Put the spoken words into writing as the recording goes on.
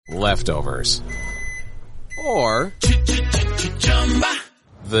leftovers, or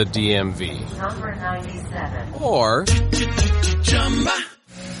the DMV, Number 97, or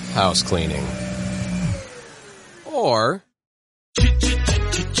house cleaning, or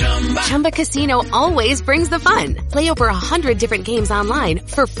Chumba Casino always brings the fun. Play over 100 different games online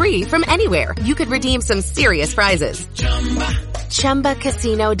for free from anywhere. You could redeem some serious prizes.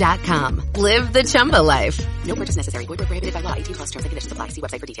 ChumbaCasino.com. Live the Chumba life. No purchase necessary. Void where prohibited by law. 18+ terms and conditions apply. See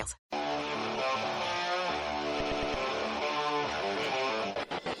website for details.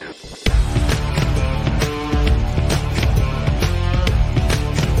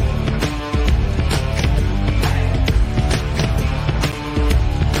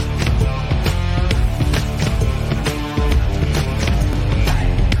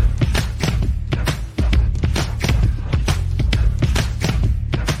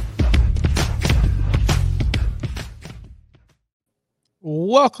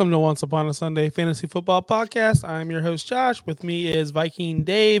 Welcome to Once Upon a Sunday Fantasy Football Podcast. I'm your host, Josh. With me is Viking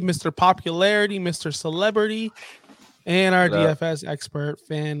Dave, Mr. Popularity, Mr. Celebrity, and our DFS expert,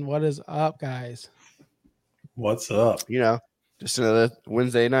 Finn. What is up, guys? What's up? You know, just another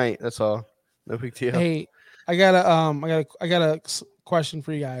Wednesday night. That's all. No big deal. Hey, I got a question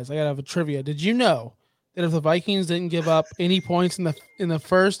for you guys. I got to have a trivia. Did you know that if the Vikings didn't give up any points in the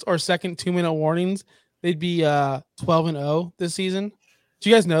first or second 2-minute warnings, they'd be 12-0 this season? Do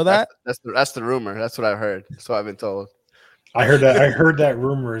you guys know that? That's the rumor. That's what I've heard. That's what I've been told. I heard that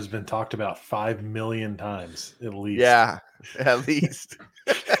rumor has been talked about 5 million times at least. Yeah, at least.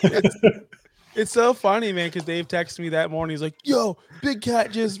 It's so funny, man, because Dave texted me that morning. He's like, yo, Big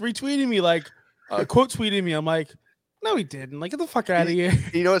Cat just retweeted me, like, quote tweeted me. I'm like, no, he didn't. Like, get the fuck out of here.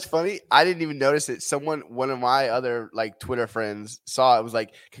 You know what's funny? I didn't even notice it. One of my other, like, Twitter friends saw it. It was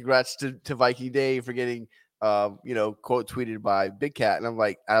like, congrats to Viking Dave for getting quote tweeted by Big Cat, and I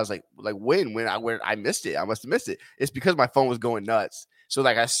was like, when I missed it, I must have missed it. It's because my phone was going nuts. So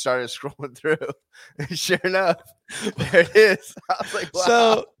like I started scrolling through, and sure enough, there it is. I was like,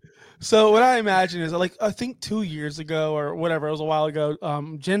 wow. So what I imagine is like I think 2 years ago or whatever, it was a while ago.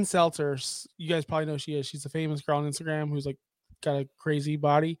 Jen Seltzer, you guys probably know who she is. She's a famous girl on Instagram who's like got a crazy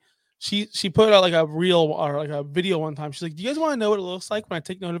body. She put out like a reel or like a video one time. She's like, do you guys want to know what it looks like when I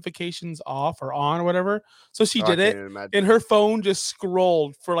take notifications off or on or whatever? So she did it, and her phone just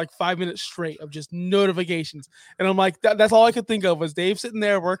scrolled for like 5 minutes straight of just notifications. And I'm like, that's all I could think of was Dave sitting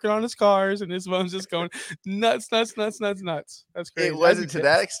there working on his cars, and his phone's just going nuts. That's crazy. It wasn't to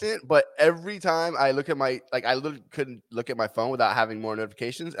that extent, but every time I look at I literally couldn't look at my phone without having more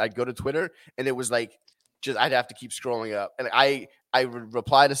notifications. I'd go to Twitter, and it was like, I'd have to keep scrolling up, and I would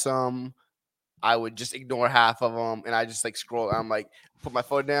reply to some, I would just ignore half of them, and I just like scroll. I'm like, put my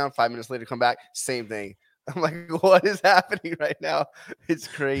phone down. 5 minutes later, come back, same thing. I'm like, what is happening right now? It's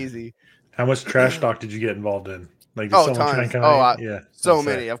crazy. How much trash talk did you get involved in? Like, tons. Yeah, so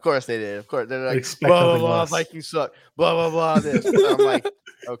many. Of course they did. Of course they're like, blah blah blah, Vikings suck. Blah blah blah. This. I'm like,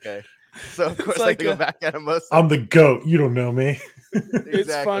 okay. So of course I go back at him. I'm the GOAT. You don't know me. Exactly.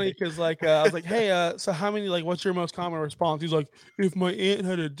 It's funny because like I was like, hey, so how many, like, what's your most common response? He's like, if my aunt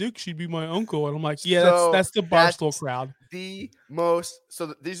had a dick, she'd be my uncle. And I'm like, yeah, that's the Barstool crowd. These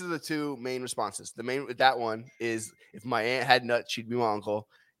are the two main responses. The main with that one is if my aunt had nuts, she'd be my uncle.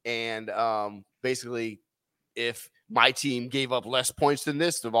 And basically, if my team gave up less points than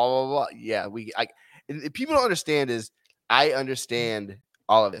this, blah blah blah. Yeah, people don't understand is I understand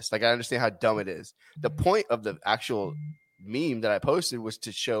all of this. Like, I understand how dumb it is. The point of the actual meme that I posted was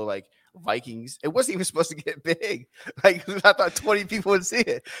to show like Vikings. It wasn't even supposed to get big. Like, I thought 20 people would see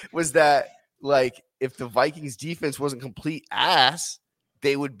it. Was that like if the Vikings defense wasn't complete ass,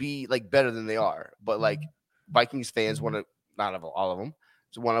 they would be like better than they are. But like Vikings fans want to, not all of them,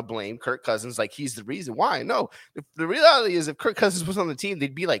 want to blame Kirk Cousins. Like he's the reason why. No, the reality is if Kirk Cousins was on the team,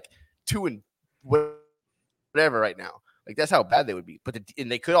 they'd be like 2 and whatever right now. Like that's how bad they would be. But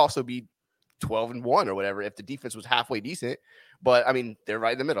and they could also be 12-1 or whatever if the defense was halfway decent. But I mean, they're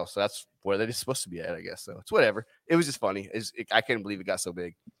right in the middle, so that's where they're supposed to be at, I guess. So it's whatever. It was just funny. I can't believe it got so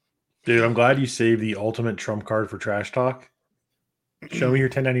big. Dude, I'm glad you saved the ultimate trump card for trash talk. Show me your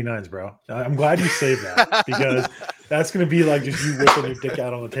 1099s, bro. I'm glad you saved that because that's going to be like just you whipping your dick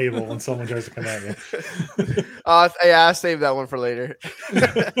out on the table when someone tries to come at you. Yeah, I'll save that one for later.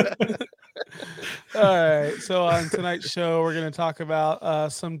 All right. So on tonight's show, we're going to talk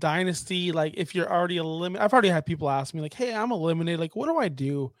about some dynasty. Like if you're already eliminated, I've already had people ask me like, hey, I'm eliminated. Like, what do I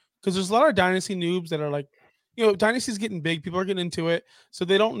do? Because there's a lot of dynasty noobs that are like, you know, dynasty's getting big. People are getting into it. So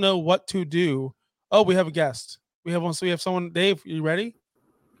they don't know what to do. Oh, we have a guest. We have one. So we have someone. Dave, you ready?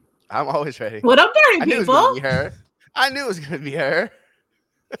 I'm always ready. What up, dirty people? I knew it was going to be her.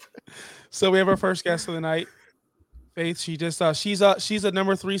 So we have our first guest of the night, Faith. She just she's a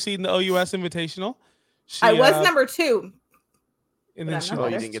number 3 seed in the OUS Invitational. I was number 2. And then she Oh,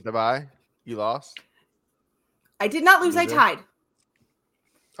 you didn't get the bye? You lost? I did not lose. Loser. I tied.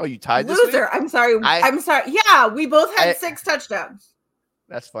 Oh, you tied this Loser. week? I'm sorry. I'm sorry. Yeah, we both had 6 touchdowns.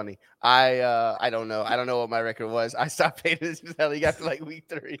 That's funny. I don't know. I don't know what my record was. I stopped paying attention to that league after like week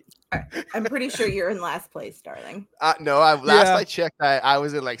 3. I'm pretty sure you're in last place, darling. No, last I checked, I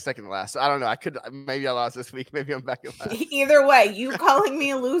was in like second to last. So I don't know. Maybe I lost this week. Maybe I'm back in last. Either way, you calling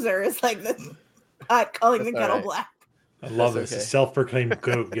me a loser is like the calling the kettle black. I love this. Okay. A self-proclaimed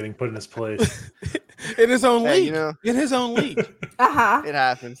GOAT getting put in his place. In his own league. In his own league. It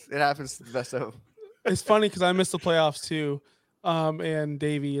happens. It happens to the best of them. It's funny because I missed the playoffs too. And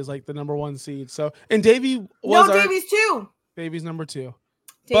Davey is like the number 1 seed. So, and Davey was Davey's 2. Davey's number 2.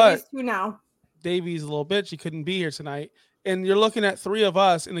 Davey's 2 now. Davey's a little bitch. She couldn't be here tonight. And you're looking at 3 of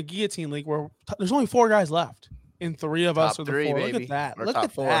us in a guillotine league where there's only 4 guys left. And 3 of us are the 4. Baby. Look at that. Or Look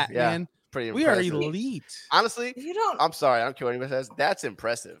at 4. that, yeah. man. Pretty we impressive. are elite. Honestly, I'm sorry. I don't care what anybody says. That's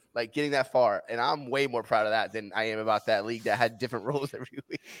impressive. Like getting that far. And I'm way more proud of that than I am about that league that had different rules every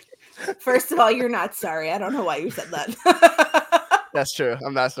week. First of all, you're not sorry. I don't know why you said that. That's true.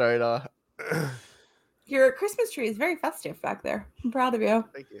 I'm not sorry at all. Your Christmas tree is very festive back there. I'm proud of you.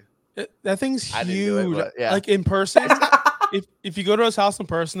 Thank you. That thing's huge. Yeah. Like in person, if you go to his house in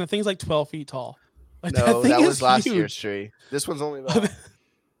person, the thing's like 12 feet tall. Like, no, that was last year's tree. This one's only about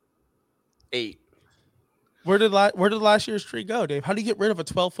 8. Where did last year's tree go, Dave? How do you get rid of a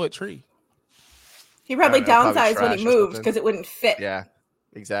 12-foot tree? He probably downsized when he moved because it wouldn't fit. Yeah,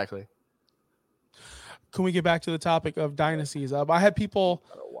 exactly. Can we get back to the topic of dynasties? I've had people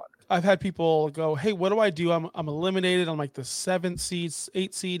go, "Hey, what do I do? I'm eliminated. I'm like the 7th seed,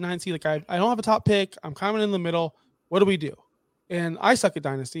 8th seed, 9th seed. Like I don't have a top pick. I'm kind of in the middle. What do we do?" And I suck at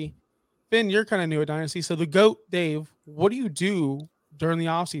dynasty. Finn, you're kind of new at dynasty. So the GOAT, Dave, what do you do during the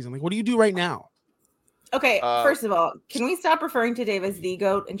offseason? Like, what do you do right now? Okay, first of all, can we stop referring to Dave as the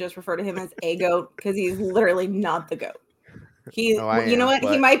GOAT and just refer to him as a GOAT? Because he's literally not the GOAT. You know what?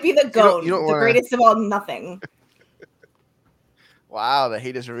 He might be the GOAT, the greatest of all nothing. Wow, the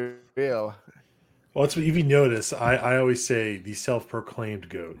hate is real. Well, if you notice, I always say the self-proclaimed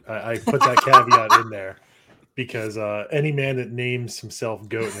GOAT. I put that caveat in there because any man that names himself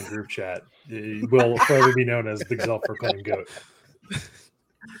GOAT in a group chat will forever be known as the self-proclaimed GOAT.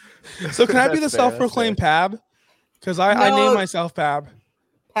 So can I be the self-proclaimed Pab? Because I name myself Pab.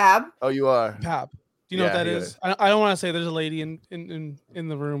 Pab? Oh, you are? Pab. Do you know what that is? I don't want to say there's a lady in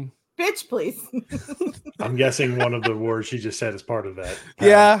the room. Bitch, please. I'm guessing one of the words she just said is part of that.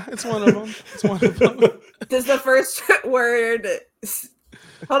 Yeah, it's one of them. It's one of them. Does the first word...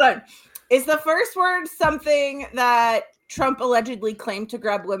 Hold on. Is the first word something that Trump allegedly claimed to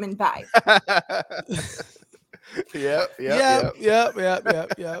grab women by? Yep.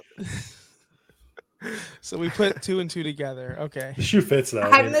 So we put 2 and 2 together. Okay. The shoe fits though.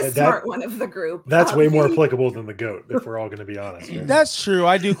 I'm the smart one of the group. That's way more applicable than the GOAT, if we're all going to be honest. Right? That's true.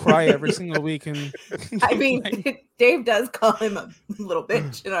 I do cry every single week, and I mean, Dave does call him a little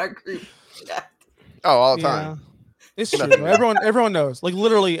bitch in our group chat. Oh, all the time. Yeah. It's true. Everyone knows. Like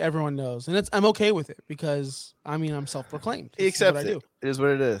literally, everyone knows, and I'm okay with it because I'm self-proclaimed. He accepts it. It is what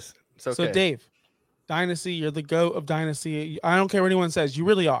it is. It's okay. So Dave, Dynasty, you're the GOAT of Dynasty. I don't care what anyone says. You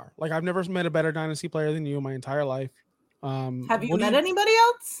really are. Like I've never met a better Dynasty player than you in my entire life. Have you met anybody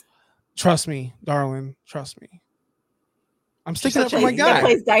else? Trust me, darling. Trust me. I'm sticking up for my guy. That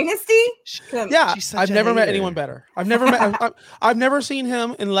plays Dynasty? Yeah, I've never met anyone better. I've never seen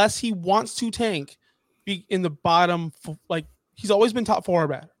him unless he wants to tank. Be in the bottom, like he's always been top 4 or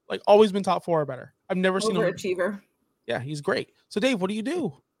better. Like always been top 4 or better. I've never seen him. Overachiever. Yeah, he's great. So Dave, what do you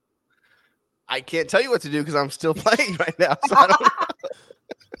do? I can't tell you what to do because I'm still playing right now. So I don't know.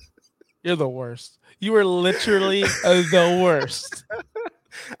 You're the worst. You are literally the worst.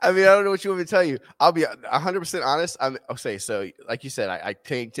 I mean, I don't know what you want me to tell you. I'll be 100% honest. So like you said, I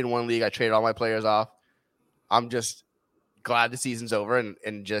tanked in one league. I traded all my players off. I'm just glad the season's over and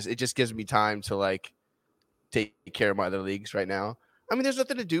it just gives me time to like take care of my other leagues right now. I mean, there's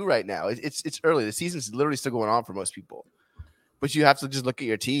nothing to do right now. It's early. The season's literally still going on for most people. But you have to just look at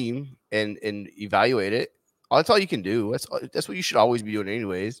your team and evaluate it. That's all you can do. That's what you should always be doing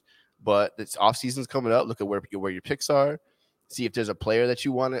anyways. But it's off season's coming up. Look at where your picks are. See if there's a player that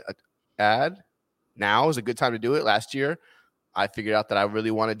you want to add. Now is a good time to do it. Last year, I figured out that I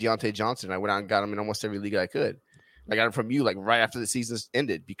really wanted Deontay Johnson. I went out and got him in almost every league I could. I got him from you like right after the season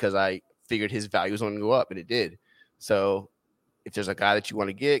ended because I figured his value was going to go up, and it did. So if there's a guy that you want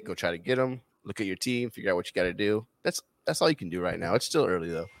to get, go try to get him. Look at your team, figure out what you got to do. That's That's all you can do right now. It's still early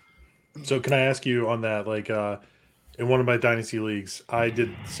though. So can I ask you on that? Like, in one of my dynasty leagues, I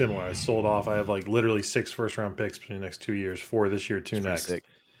did similar. I sold off. I have like literally 6 first-round picks between the next 2 years, 4 this year, 2 next. Sick.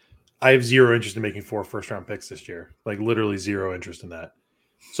 I have zero interest in making 4 first-round picks this year. Like literally zero interest in that.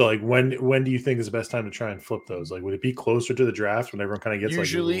 So like when do you think is the best time to try and flip those? Like would it be closer to the draft when everyone kind of gets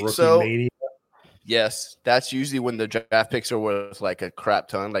usually, like rookie mania? Yes, that's usually when the draft picks are worth like a crap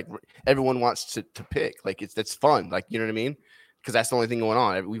ton. Like everyone wants to pick. Like it's fun. Like you know what I mean? Because that's the only thing going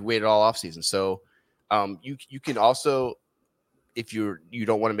on. We've waited all off season. So you can also, if you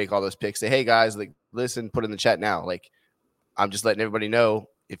don't want to make all those picks, say, hey guys, like listen, put in the chat now. Like I'm just letting everybody know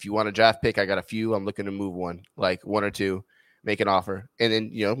if you want a draft pick, I got a few. I'm looking to move one, like 1 or 2. Make an offer, and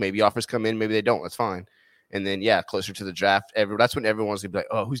then maybe offers come in, maybe they don't. That's fine. And then closer to the draft, that's when everyone's gonna be like,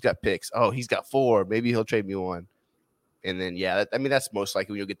 oh, who's got picks? Oh, he's got 4. Maybe he'll trade me 1. And then that's most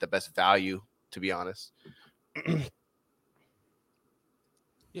likely when you'll get the best value. To be honest.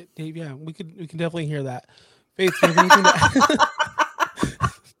 Yeah, Dave. Yeah, we can definitely hear that. Faith, do you have anything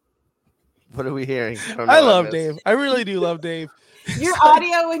what are we hearing? I love Dave. I really do love Dave. Your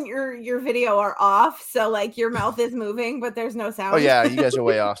audio and your video are off, so like your mouth is moving, but there's no sound. Oh yeah, you guys are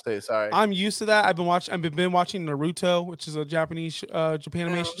way off too. Sorry. I'm used to that. I've been watching Naruto, which is a Japanese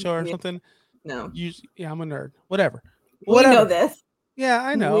Japanimation show or something. No. I'm a nerd. Whatever. We know this. Yeah,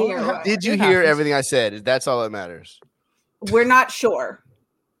 I know. Did you hear everything I said? That's all that matters. We're not sure.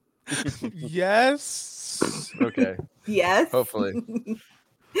 Yes. Okay. Yes. Hopefully.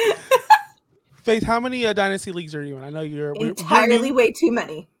 Faith, how many dynasty leagues are you in? I know you're entirely way too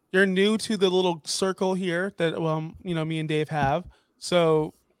many. You're new to the little circle here that me and Dave have.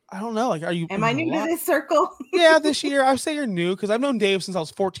 So I don't know. Like, are you? Am I new to this circle? Yeah, this year I would say you're new because I've known Dave since I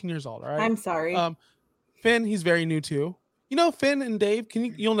was 14 years old. All right. I'm sorry. Finn, he's very new too. Finn and Dave.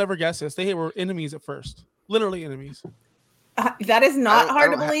 You'll never guess this. They were enemies at first, literally enemies. That is not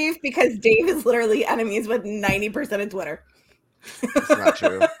hard to believe because Dave is literally enemies with 90% of Twitter. It's not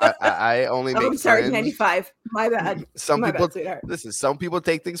true. I only make. I'm sorry, friends. 95. My bad. Some people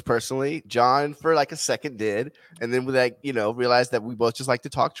take things personally. John, for like a second, did, and then we realized that we both just like to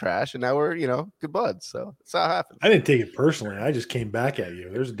talk trash, and now we're good buds. So that's how it happened. I didn't take it personally. I just came back at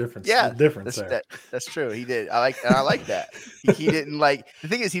you. There's a difference. Yeah, there. That's true. He did. I like that. He didn't like. The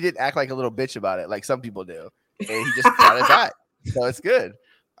thing is, he didn't act like a little bitch about it, like some people do, and he just got his eye. So it's good.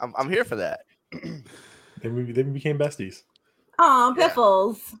 I'm here for that. Then we became besties. Oh,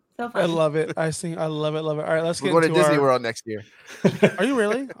 Piffles. So fun. I love it. I love it. All right, let's get going into to Disney World next year. Are you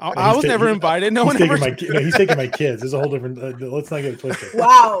really? I was never invited. No one ever. He's taking my kids. There's a whole different. Let's not get it twisted.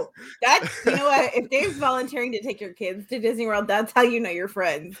 Wow, that's what? If Dave's volunteering to take your kids to Disney World, that's how you know you're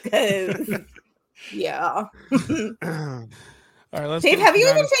friends. Because yeah. All right, Dave, have you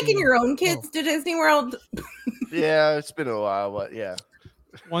even taken your own kids to Disney World? Yeah, it's been a while, but yeah.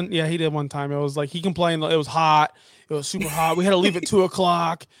 He did one time. It was like he complained it was hot. It was super hot. We had to leave at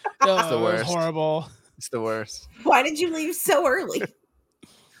 2:00. It's the worst. It was horrible. It's the worst. Why did you leave so early?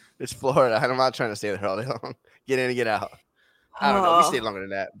 It's Florida. I'm not trying to stay there all day long. Get in and get out. I don't know. We stayed longer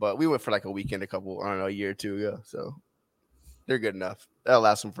than that, but we went for like a weekend a year or 2 ago. So they're good enough. That'll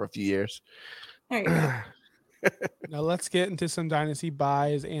last them for a few years. There you go. Now let's get into some dynasty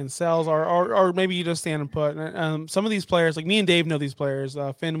buys and sells, or maybe you just stand and put. Some of these players, like me and Dave, know these players.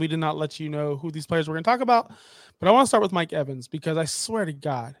 Finn, we did not let you know who these players we're going to talk about, but I want to start with Mike Evans because I swear to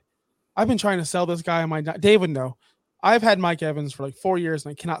God, I've been trying to sell this guy on my. Dave would know. I've had Mike Evans for like 4 years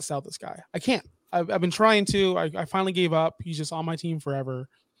and I cannot sell this guy. I can't. I've been trying to. I finally gave up. He's just on my team forever,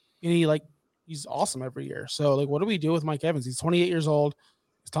 and he's awesome every year. So like, what do we do with Mike Evans? He's 28 years old.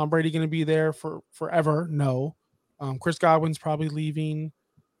 Is Tom Brady going to be there for forever? No. Chris Godwin's probably leaving.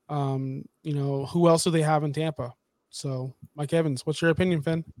 Who else do they have in Tampa? So, Mike Evans, what's your opinion,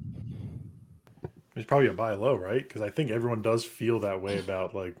 Finn? It's probably a buy low, right? Because I think everyone does feel that way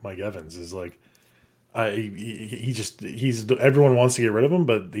about like Mike Evans. Is like, everyone wants to get rid of him,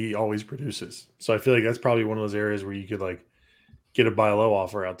 but he always produces. So I feel like that's probably one of those areas where you could like get a buy low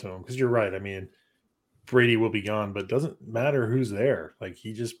offer out to him. Because you're right. I mean, Brady will be gone, but it doesn't matter who's there. Like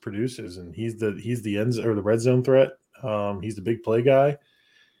he just produces, and he's the end or the red zone threat. He's the big play guy.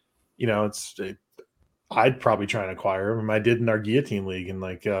 I'd probably try and acquire him. I did in our guillotine league, and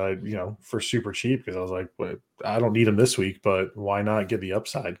for super cheap because I was like, well, I don't need him this week, but why not get the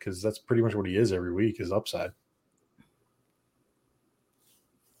upside? Because that's pretty much what he is every week is upside.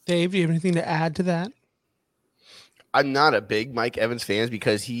 Dave, do you have anything to add to that? I'm not a big Mike Evans fan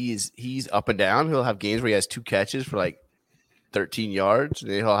because he's up and down. He'll have games where he has 2 catches for like 13 yards.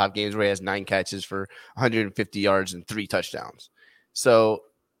 And then he'll have games where he has 9 catches for 150 yards and 3 touchdowns. So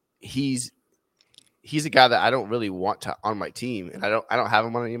he's he's a guy that I don't really want to on my team, and I don't have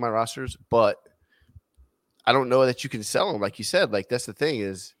him on any of my rosters, but I don't know that you can sell him. Like you said, like that's the thing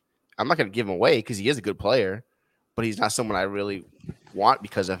is I'm not going to give him away because he is a good player, but he's not someone I really want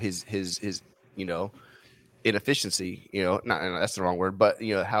because of his inefficiency. That's the wrong word, but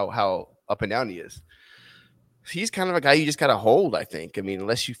how up and down he is. He's kind of a guy you just got to hold, I think. I mean,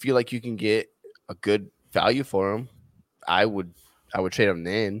 unless you feel like you can get a good value for him, I would trade him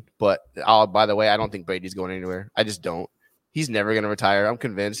then. But by the way, I don't think Brady's going anywhere. I just don't. He's never going to retire. I'm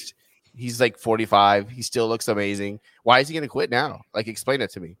convinced. He's like 45. He still looks amazing. Why is he going to quit now? Like, explain it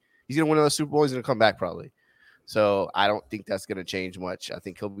to me. He's going to win another Super Bowl. He's going to come back probably. So I don't think that's going to change much. I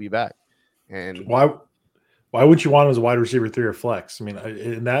think he'll be back. And why would you want him as a wide receiver 3 or flex? I mean,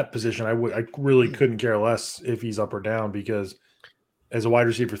 in that position, I really couldn't care less if he's up or down because as a wide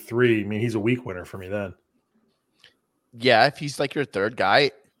receiver 3, I mean, he's a week winner for me then. Yeah, if he's like your third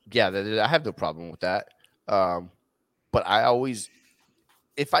guy, yeah, I have no problem with that. But I always,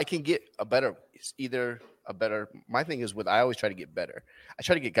 if I can get my thing is I always try to get better. I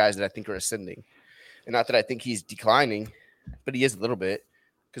try to get guys that I think are ascending, and not that I think he's declining, but he is a little bit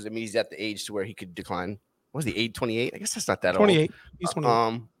because I mean he's at the age to where he could decline. What was he, 28? I guess that's not that 28. old. He's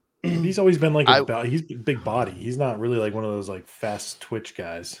 28. He's always been like he's big body. He's not really like one of those like fast twitch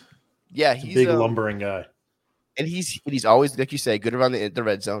guys. Yeah, he's a big lumbering guy. And he's always, like you say, good around the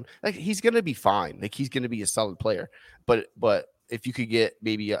red zone. Like he's gonna be fine. Like he's gonna be a solid player. But if you could get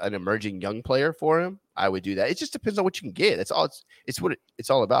maybe an emerging young player for him, I would do that. It just depends on what you can get. That's all. It's what it's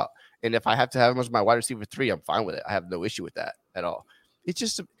all about. And if I have to have him as my wide receiver 3, I'm fine with it. I have no issue with that at all. It's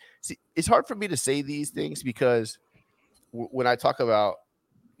just it's hard for me to say these things because when I talk about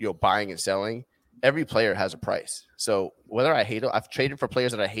buying and selling, every player has a price. So whether I hate him, I've traded for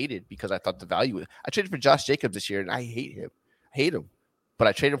players that I hated because I thought the value was. I traded for Josh Jacobs this year, and I hate him. But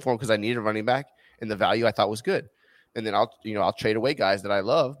I traded for him because I needed a running back, and the value I thought was good. And then I'll trade away guys that I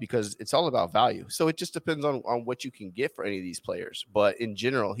love because it's all about value. So it just depends on what you can get for any of these players. But in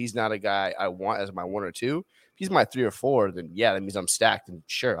general, he's not a guy I want as my 1 or 2. If he's my 3 or 4, then yeah, that means I'm stacked. And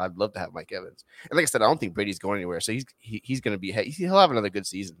sure, I'd love to have Mike Evans. And like I said, I don't think Brady's going anywhere. So he's going to be. He'll have another good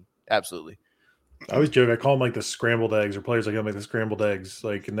season. Absolutely. I always joke. I call them like the scrambled eggs, or players like him like the scrambled eggs.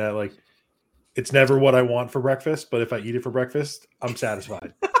 Like in that, like it's never what I want for breakfast, but if I eat it for breakfast, I'm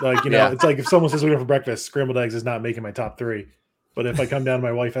satisfied. Like It's like if someone says we're for breakfast, scrambled eggs is not making my top 3. But if I come down,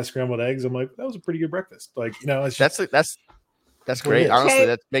 my wife has scrambled eggs, I'm like, that was a pretty good breakfast. Like it's just, that's great. Honestly,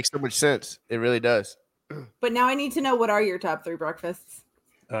 that makes so much sense. It really does. But now I need to know, what are your top 3 breakfasts?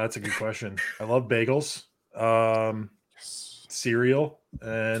 That's a good question. I love bagels, cereal,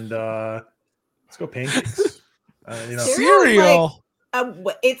 and let's go pancakes. Cereal.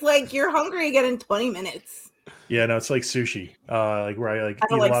 It's like you're hungry again in 20 minutes. Yeah, no, it's like sushi. Like where I eat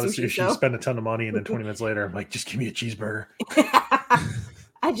a lot of sushi, spend a ton of money, and then 20 minutes later, I'm like, just give me a cheeseburger.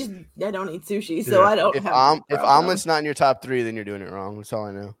 I don't eat sushi, so I don't. If omelet's not in your top 3, then you're doing it wrong. That's all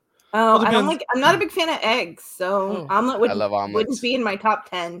I know. Oh, I'm not a big fan of eggs, so omelet wouldn't be in my top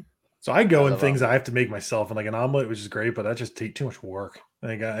 10. So I go in things I have to make myself, and like an omelet, which is great, but that just takes too much work.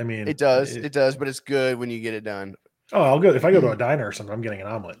 Like I mean, it does, but it's good when you get it done. Oh, I'll go if I go to a diner or something. I'm getting an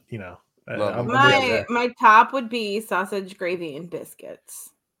omelet. My top would be sausage, gravy, and biscuits.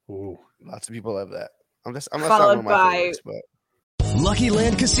 Ooh, lots of people love that. I'm followed by. Lucky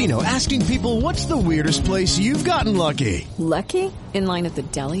Land Casino, asking people, what's the weirdest place you've gotten lucky? Lucky? In line at the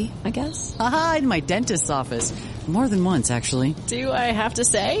deli, I guess? Aha, in my dentist's office. More than once, actually. Do I have to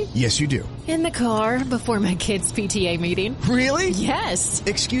say? Yes, you do. In the car before my kids' PTA meeting. Really? Yes.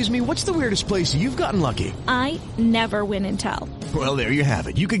 Excuse me, what's the weirdest place you've gotten lucky? I never win and tell. Well, there you have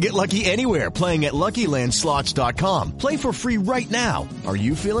it. You can get lucky anywhere, playing at LuckyLandSlots.com. Play for free right now. Are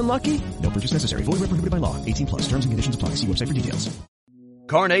you feeling lucky? No purchase necessary. Void where prohibited by law. 18+. Terms and conditions apply. See website for details.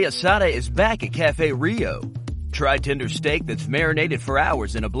 Carne Asada is back at Cafe Rio. Try tender steak that's marinated for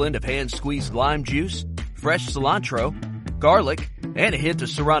hours in a blend of hand-squeezed lime juice, fresh cilantro, garlic, and a hint of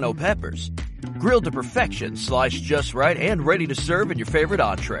serrano peppers. Grilled to perfection, sliced just right, and ready to serve in your favorite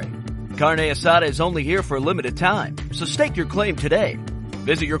entree. Carne Asada is only here for a limited time, so stake your claim today.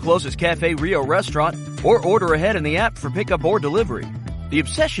 Visit your closest Cafe Rio restaurant or order ahead in the app for pickup or delivery. The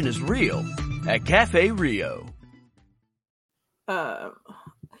obsession is real at Cafe Rio.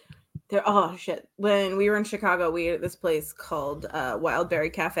 When we were in Chicago, we ate at this place called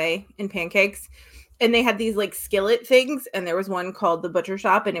Wildberry Cafe and Pancakes, and they had these like skillet things, and there was one called the Butcher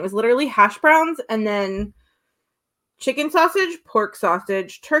Shop, and it was literally hash browns and then chicken sausage, pork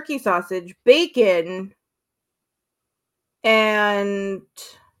sausage, turkey sausage, bacon, and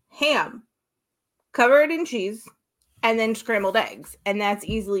ham covered in cheese, and then scrambled eggs, and that's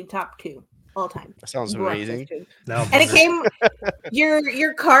easily top 2. all time. That sounds amazing. And it came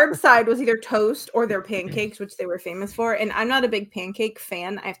your carb side was either toast or their pancakes, which they were famous for. And I'm not a big pancake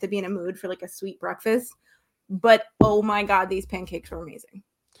fan. I have to be in a mood for like a sweet breakfast. But oh my God, these pancakes were amazing.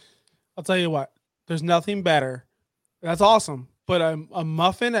 I'll tell you what, there's nothing better. That's awesome. But a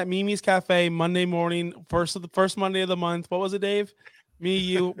muffin at Mimi's Cafe Monday morning, first Monday of the month. What was it, Dave? Me,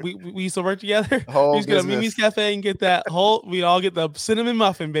 you, we used to work together. We used to go to Mimi's Cafe and get that we'd all get the cinnamon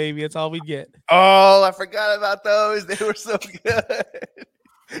muffin, baby. That's all we'd get. Oh, I forgot about those. They were so good.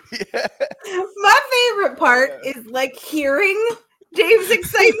 Yeah. My favorite part is like hearing Dave's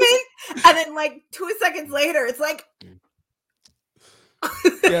excitement, and then like 2 seconds later, it's like,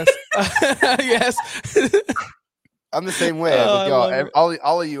 yes, yes. I'm the same way. Y'all,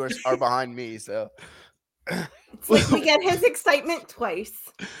 all of you are behind me, so. It's like we get his excitement twice.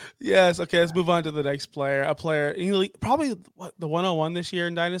 Yes. Okay. Let's move on to the next player. A player, probably the 101 this year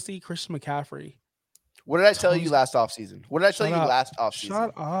in Dynasty, Christian McCaffrey. What did I tell you last offseason?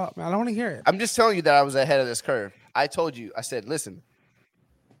 Shut up, man. I don't want to hear it. I'm just telling you that I was ahead of this curve. I told you. I said, listen,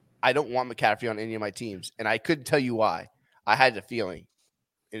 I don't want McCaffrey on any of my teams, and I couldn't tell you why. I had a feeling.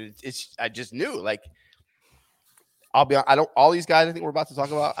 I just knew. Like, I'll be. All these guys I think we're about to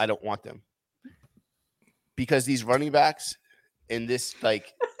talk about, I don't want them. Because these running backs in this,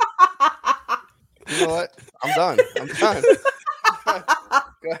 like, you know what? I'm done.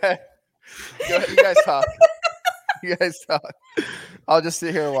 Go ahead. You guys talk. I'll just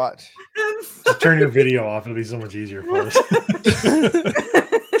sit here and watch. Just turn your video off. It'll be so much easier for us.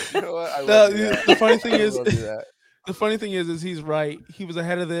 You know what? The funny thing is he's right. He was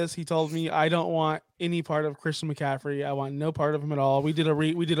ahead of this. He told me, I don't want any part of Christian McCaffrey. I want no part of him at all. We did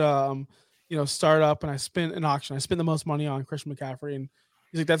a startup, and I spent an auction. I spent the most money on Christian McCaffrey, and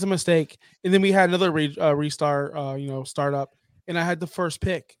he's like, that's a mistake. And then we had another restart, startup, and I had the first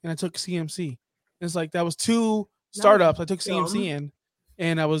pick, and I took CMC. And it's like, that was two startups. I took CMC in,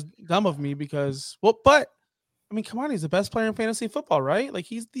 and I was dumb of me because, but I mean, come on, he's the best player in fantasy football, right? Like,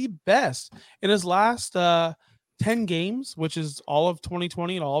 he's the best. In his last 10 games, which is all of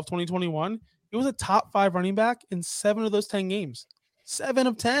 2020 and all of 2021, he was a top 5 running back in 7 of those 10 games. 7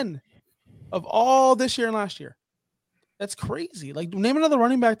 of 10. Of all this year and last year. That's crazy. Like, name another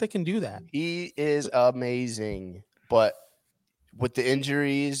running back that can do that. He is amazing. But with the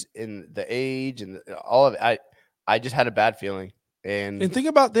injuries and the age and all of it, I just had a bad feeling. And think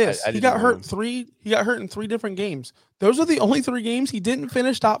about this. He got hurt in 3 different games. Those are the only 3 games he didn't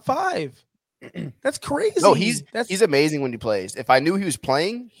finish top 5. That's crazy. No, he's amazing when he plays. If I knew he was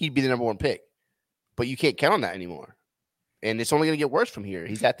playing, he'd be the number 1 pick. But you can't count on that anymore. And it's only going to get worse from here.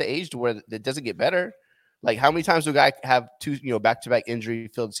 He's at the age to where it doesn't get better. Like, how many times do a guy have 2, back-to-back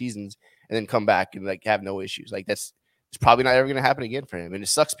injury-filled seasons and then come back and like have no issues? Like, it's probably not ever going to happen again for him. And it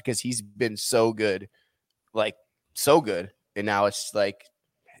sucks because he's been so good, like so good. And now it's like,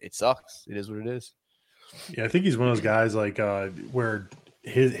 it sucks. It is what it is. Yeah, I think he's one of those guys like where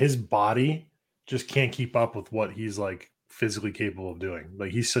his body just can't keep up with what he's like physically capable of doing.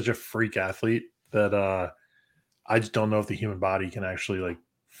 Like, he's such a freak athlete that I just don't know if the human body can actually like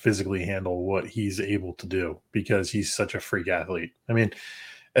physically handle what he's able to do because he's such a freak athlete. I mean,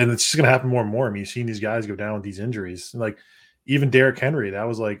 and it's just going to happen more and more. I mean, you've seen these guys go down with these injuries. Like, even Derrick Henry, that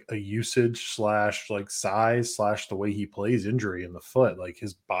was like a usage / like size / the way he plays injury in the foot. Like,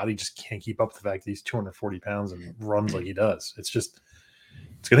 his body just can't keep up with the fact that he's 240 pounds and runs like he does. It's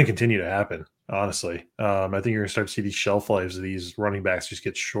going to continue to happen, honestly. I think you're going to start to see these shelf lives of these running backs just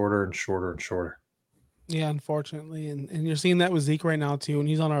get shorter and shorter and shorter. Yeah, unfortunately. And you're seeing that with Zeke right now, too, and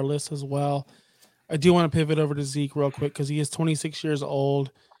he's on our list as well. I do want to pivot over to Zeke real quick because he is 26 years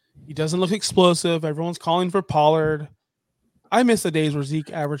old. He doesn't look explosive. Everyone's calling for Pollard. I miss the days where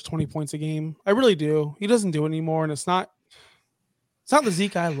Zeke averaged 20 points a game. I really do. He doesn't do it anymore, and it's not the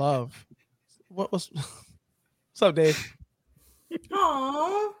Zeke I love. What's up, Dave?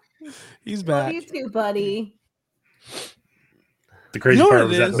 Aww. He's back. Love you too, buddy. The crazy part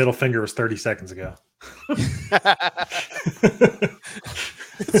was that middle finger was 30 seconds ago.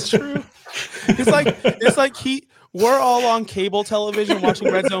 It's true. It's like we're all on cable television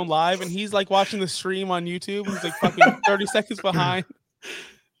watching Red Zone Live, and he's like watching the stream on YouTube. He's like fucking 30 seconds behind.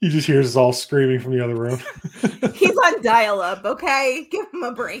 You just hear us all screaming from the other room. He's on dial-up, okay? Give him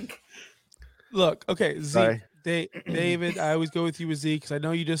a break. Look, okay, Zeke, David, I always go with you with Zeke because I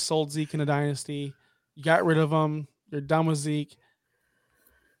know you just sold Zeke in a dynasty. You got rid of him. You're done with Zeke.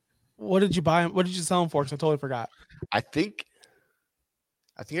 What did you buy him? What did you sell him for? Because I totally forgot. I think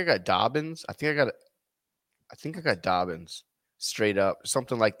I got Dobbins. I think I got Dobbins straight up.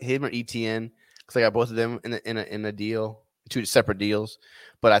 Something like him or ETN because I got both of them in a deal. 2 separate deals.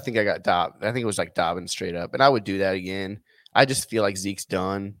 But I think I got Dobbins. I think it was like Dobbins straight up, and I would do that again. I just feel like Zeke's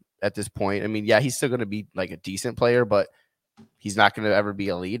done at this point. I mean, yeah, he's still going to be like a decent player, but he's not going to ever be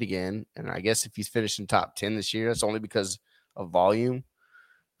elite again. And I guess if he's finishing top 10 this year, it's only because of volume.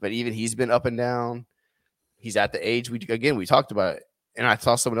 But even he's been up and down. He's at the age we talked about it. And I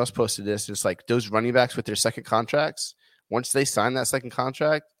saw someone else posted this. It's like those running backs with their second contracts, once they sign that second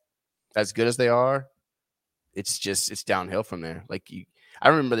contract, as good as they are, it's downhill from there. Like I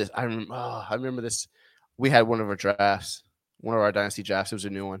remember this. We had one of our drafts, one of our dynasty drafts. It was a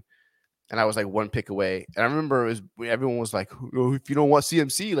new one. And I was like 1 pick away. And I remember everyone was like, if you don't want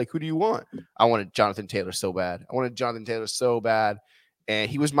CMC, like, who do you want? I wanted Jonathan Taylor so bad. And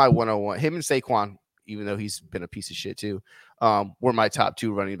he was my 101. Him and Saquon, even though he's been a piece of shit too, were my top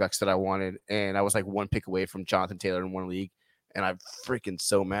 2 running backs that I wanted. And I was like 1 pick away from Jonathan Taylor in one league. And I'm freaking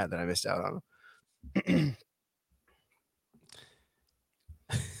so mad that I missed out on him.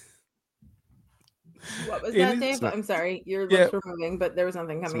 What was that, Dave? I'm sorry. Your lips were moving, but there was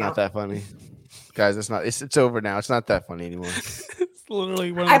nothing coming out. It's not that funny. Guys, it's over now. It's not that funny anymore. It's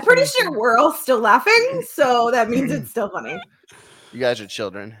literally I'm pretty sure we're all still laughing, so that means it's still funny. You guys are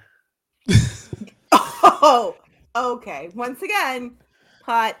children. Oh, okay. Once again,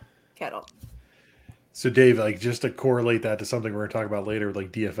 pot, kettle. So, Dave, like just to correlate that to something we're going to talk about later,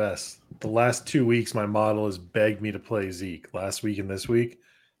 like DFS, the last 2 weeks, my model has begged me to play Zeke last week and this week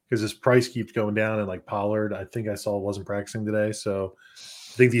because his price keeps going down. And like Pollard, I think I saw wasn't practicing today. So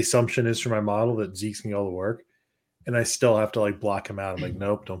I think the assumption is for my model that Zeke's going to get all the work. And I still have to like block him out. I'm like,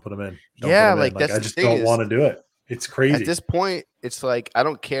 nope, don't put him in. I just don't want to do it. It's crazy. At this point, it's like, I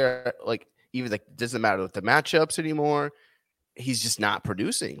don't care. Like, even like, it doesn't matter with the matchups anymore. He's just not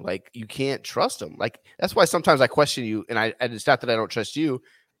producing. Like, you can't trust him. Like, that's why sometimes I question you. And it's not that I don't trust you,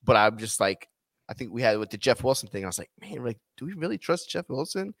 but I'm just like, I think we had with the Jeff Wilson thing. I was like, man, like, do we really trust Jeff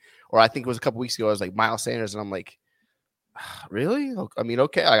Wilson? Or I think it was a couple weeks ago, I was like Miles Sanders, and I'm like, really? I mean,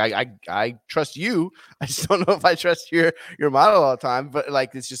 okay, I trust you. I just don't know if I trust your model all the time. But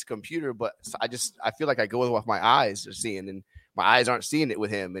like, it's just a computer. But I feel like I go with what my eyes are seeing, and my eyes aren't seeing it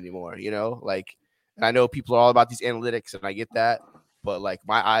with him anymore. You know, like, and I know people are all about these analytics, and I get that. But like,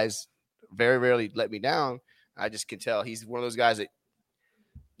 my eyes very rarely let me down. I just can tell he's one of those guys that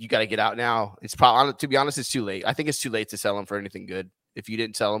you got to get out now. It's probably, to be honest, it's too late. I think it's too late to sell him for anything good. If you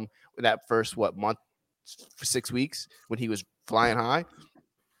didn't sell him in that first month, for 6 weeks when he was flying high,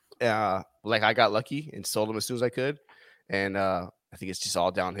 like I got lucky and sold him as soon as I could, and I think it's just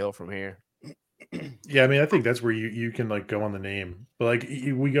all downhill from here. Yeah, I mean, I think that's where you can like go on the name, but like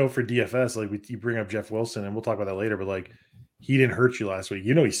we go for DFS, like you bring up Jeff Wilson, and we'll talk about that later. But like, he didn't hurt you last week.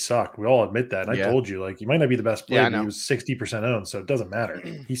 You know, he sucked. We all admit that. And I told you, like, he might not be the best player, but he was 60% owned, so it doesn't matter.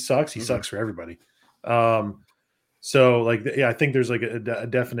 He sucks. He sucks for everybody. So like, yeah, I think there's like a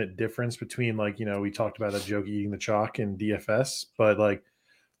definite difference between like, you know, we talked about that joke eating the chalk and DFS, but like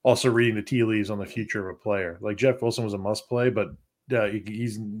also reading the tea leaves on the future of a player. Like Jeff Wilson was a must play, but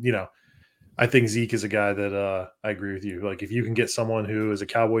he's, you know, I think Zeke is a guy that I agree with you. Like if you can get someone who is a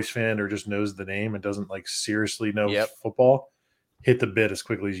Cowboys fan or just knows the name and doesn't like seriously know football, hit the bid as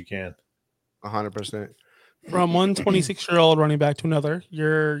quickly as you can. 100%. From one 26-year-old running back to another,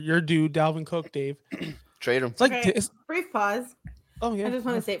 your dude, Dalvin Cook, Dave. Trade him. It's like okay, brief pause. Oh yeah. I just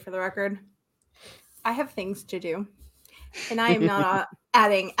want to say it for the record. I have things to do, and I am not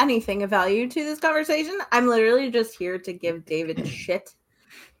adding anything of value to this conversation. I'm literally just here to give David shit,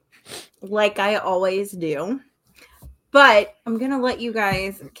 like I always do. But I'm gonna let you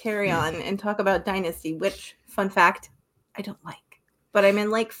guys carry on and talk about Dynasty, which, fun fact, I don't like. But I'm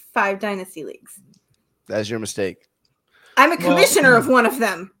in like 5 Dynasty leagues. That's your mistake. I'm a commissioner of one of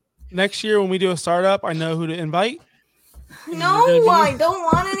them. Next year when we do a startup, I know who to invite. No, I don't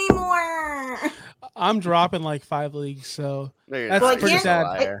want any more. I'm dropping like 5 leagues, so that's well, pretty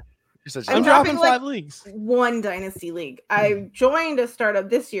sad. I'm dropping like 5 leagues. 1 Dynasty league. I joined a startup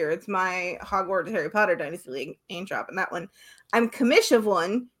this year. It's my Hogwarts Harry Potter Dynasty league. Ain't dropping that one. I'm commish of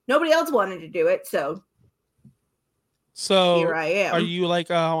one. Nobody else wanted to do it, so here I am. Are you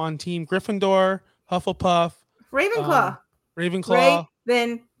like on Team Gryffindor, Hufflepuff, Ravenclaw? Ravenclaw.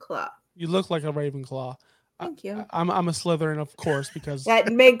 Ravenclaw. You look like a Ravenclaw. Thank you. I'm a Slytherin, of course, because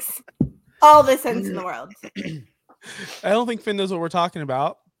that makes all the sense in the world. I don't think Finn knows what we're talking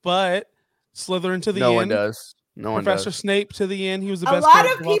about, but Slytherin to the end. No one does. No one does. Professor Snape to the end. He was the best. A lot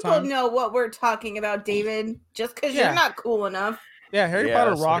of people know what we're talking about, David. Just because you're not cool enough. Yeah, Harry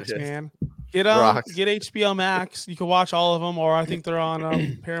Potter rocks, man. Get HBO Max. You can watch all of them, or I think they're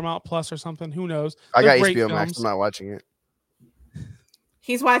on Paramount Plus or something. Who knows? I got HBO Max. I'm not watching it.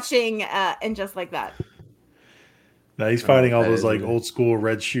 He's watching and Just Like That. No, he's finding all those like old school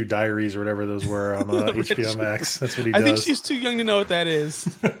Red Shoe Diaries or whatever those were on HBO Max. That's what he does. I think she's too young to know what that is.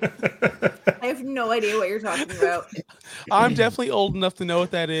 I have no idea what you're talking about. I'm definitely old enough to know what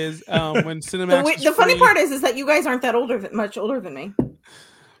that is. When Cinemax. The funny part is that you guys aren't that much older than me.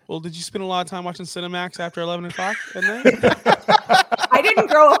 Well, did you spend a lot of time watching Cinemax after 11 o'clock at night? I didn't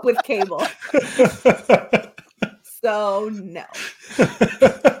grow up with cable. So, no.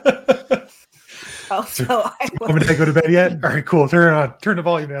 I'm gonna go to bed yet? All right, cool. Turn the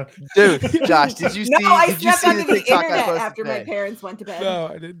volume down. Dude, Josh, did you see? No, I slept onto the internet after my parents went to bed. No,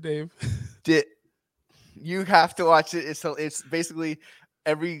 I didn't, Dave. You have to watch it. It's basically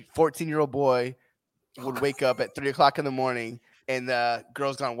every 14-year-old boy would wake up at 3 o'clock in the morning and the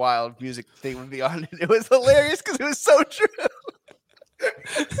Girls Gone Wild music thing would be on. It was hilarious because it was so true.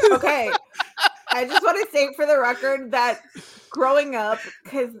 Okay. I just want to say for the record that growing up,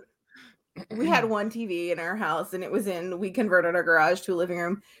 because we had one TV in our house and we converted our garage to a living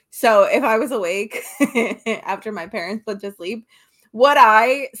room. So if I was awake after my parents went to sleep, what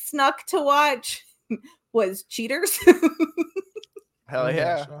I snuck to watch was Cheaters. Hell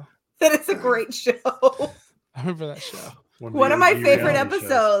yeah. That is a great show. I remember that show. One of my favorite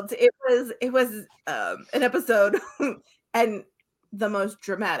episodes. It was an episode and the most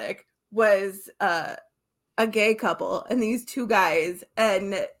dramatic was a gay couple and these two guys,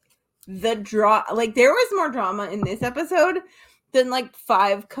 and there was more drama in this episode than like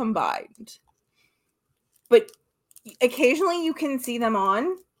 5 combined. But occasionally you can see them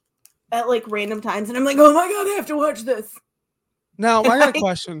on at like random times and I'm like, oh my god, I have to watch this. Now, I got a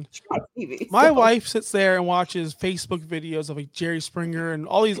question. My wife sits there and watches Facebook videos of like Jerry Springer and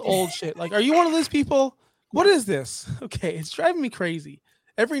all these old shit. Like, are you one of those people? What is this? Okay, it's driving me crazy.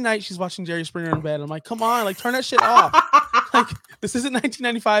 Every night she's watching Jerry Springer in bed. I'm like, come on, like turn that shit off. Like, this isn't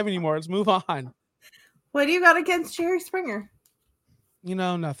 1995 anymore. Let's move on. What do you got against Jerry Springer? You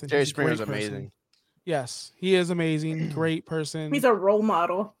know, nothing. Jerry Springer's amazing. Yes, he is amazing. Great person. He's a role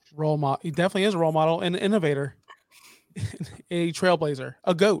model. He definitely is a role model and an innovator. A trailblazer,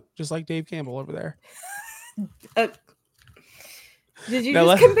 a goat, just like Dave Campbell over there. Did you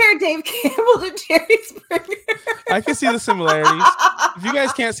just compare Dave Campbell to Jerry Springer? I can see the similarities. If you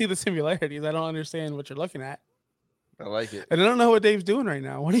guys can't see the similarities, I don't understand what you're looking at. I like it. And I don't know what Dave's doing right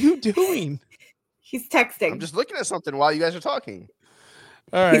now. What are you doing? He's texting. I'm just looking at something while you guys are talking.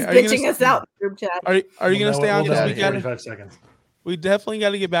 All right. He's bitching us out in group chat. Are you going to stay on this? 45 seconds. We definitely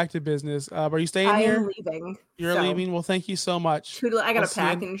got to get back to business. Are you staying here? I'm leaving. You're leaving? Well, thank you so much. I got to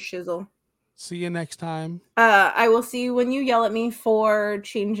pack and shizzle. See you next time. I will see you when you yell at me for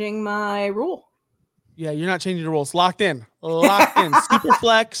changing my rule. Yeah, you're not changing the rules. Locked in. Super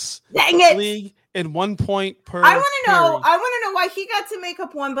flex. Dang it. League in 1 point per. I want to know why he got to make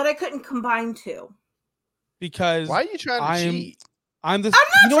up 1, but I couldn't combine 2. Because why are you trying to cheat? I'm not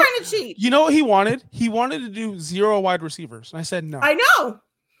trying to cheat. You know what he wanted? He wanted to do 0 wide receivers. And I said no. I know.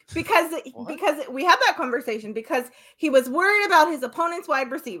 Because we had that conversation because he was worried about his opponent's wide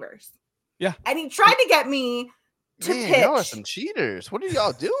receivers. Yeah. And he tried to get me to pitch. Y'all are some cheaters. What are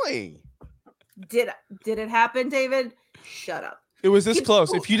y'all doing? Did it happen, David? Shut up. It was this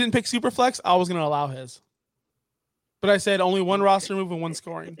close. If you didn't pick Superflex, I was going to allow his. But I said only 1 roster move and 1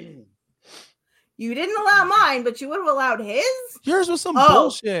 scoring. You didn't allow mine, but you would have allowed his? Yours was some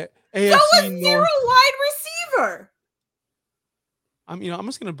bullshit. AFC so was 0 wide receiver. I'm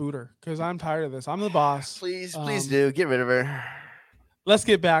just going to boot her because I'm tired of this. I'm the boss. Please do. Get rid of her. Let's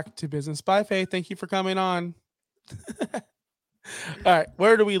get back to business. Bye, Faye. Thank you for coming on. All right.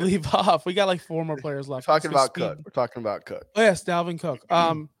 Where do we leave off? We got like 4 more players left. We're talking about Cook. Oh, yes. Dalvin Cook.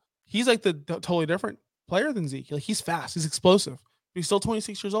 He's like the totally different player than Zeke. Like, he's fast. He's explosive. He's still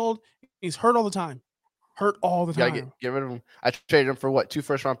 26 years old. He's hurt all the time. Get rid of him. I traded him for 2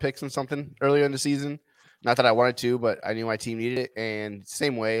 first-round picks and something earlier in the season. Not that I wanted to, but I knew my team needed it. And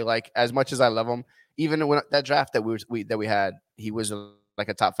same way, like as much as I love him, even when that draft that we had, he was like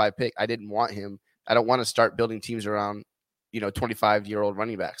a top 5 pick. I didn't want him. I don't want to start building teams around 25-year-old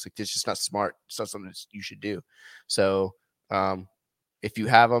running backs. Like, it's just not smart. It's not something you should do. So if you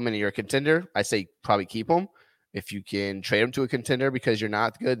have them and you're a contender, I say probably keep them. If you can trade them to a contender because you're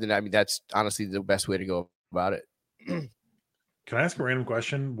not good, then that's honestly the best way to go about it. Can I ask a random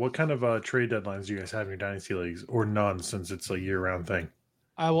question? What kind of trade deadlines do you guys have in your dynasty leagues, or none, since it's a year-round thing?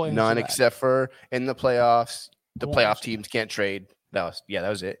 I will answer none that. Except for in the playoffs. The playoff teams can't trade. That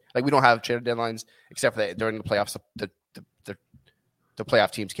was it. Like, we don't have trade deadlines except for that during the playoffs. The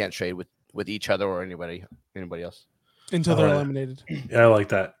playoff teams can't trade with each other or anybody else until they're eliminated. Yeah, I like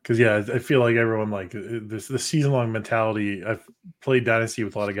that because I feel like everyone like the season long mentality. I've played dynasty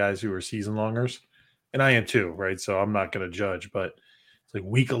with a lot of guys who are season longers, and I am too, right? So I'm not going to judge, but it's like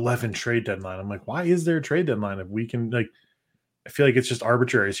week 11 trade deadline. I'm like, why is there a trade deadline if we can like? I feel like it's just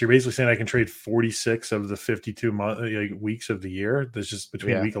arbitrary. So you're basically saying I can trade 46 of the 52 weeks of the year. That's just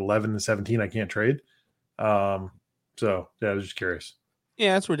between week 11 and 17. I can't trade. So yeah, I was just curious.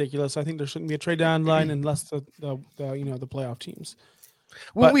 Yeah, that's ridiculous. I think there shouldn't be a trade deadline unless the playoff teams.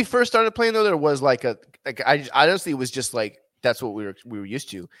 When we first started playing, though, there was I honestly, it was just like that's what we were used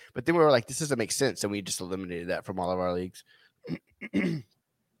to. But then we were like, this doesn't make sense, and we just eliminated that from all of our leagues.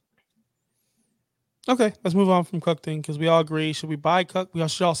 Okay, let's move on from Cook thing because we all agree. Should we buy Cook? We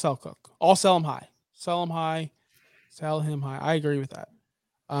should all sell Cook. All sell him high. Sell him high. Sell him high. I agree with that.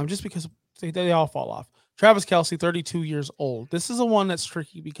 Just because they all fall off. Travis Kelce, 32 years old. This is a one that's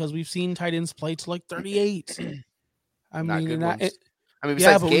tricky because we've seen tight ends play to like 38.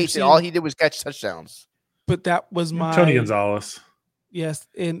 Besides Gates, all he did was catch touchdowns. But that was my Tony Gonzalez. Yes,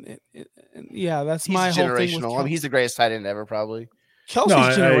 and that's he's my whole thing. Generational. He's the greatest tight end ever, probably.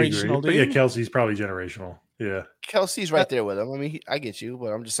 Kelce's generational, dude. Yeah, Kelce's probably generational. Yeah, Kelce's right there with him. I mean, I get you,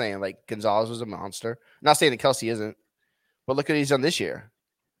 but I'm just saying, like Gonzalez was a monster. I'm not saying that Kelce isn't, but look at what he's done this year.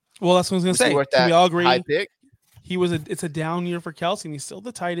 Well, that's what I was going to say. Can we all agree? High pick? It's a down year for Kelce, and he's still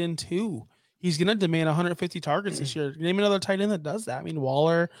the tight end too. He's going to demand 150 targets this year. Name another tight end that does that. I mean,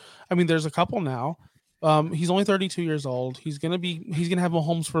 Waller. I mean, there's a couple now. He's only 32 years old. He's going to have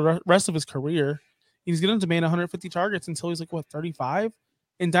Mahomes for the rest of his career. He's going to demand 150 targets until he's like 35.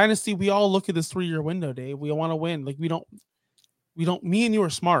 In Dynasty, we all look at this 3-year window, Dave. We want to win. Like we don't. Me and you are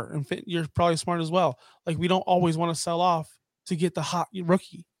smart, and you're probably smart as well. Like we don't always want to sell off to get the hot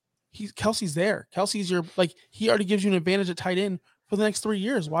rookie. Kelce's there. Kelce's he already gives you an advantage at tight end for the next 3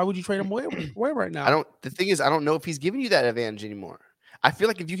 years. Why would you trade him away right now? The thing is, I don't know if he's giving you that advantage anymore. I feel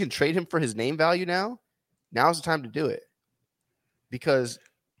like if you can trade him for his name value now's the time to do it. Because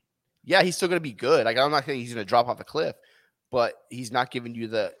yeah, he's still going to be good. Like I'm not saying he's going to drop off a cliff, but he's not giving you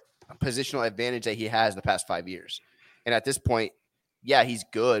the positional advantage that he has the past 5 years. And at this point, yeah, he's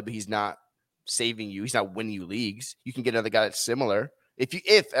good, but he's not saving you. He's not winning you leagues. You can get another guy that's similar. It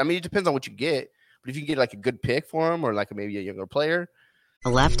depends on what you get, but if you can get like a good pick for him or like maybe a younger player,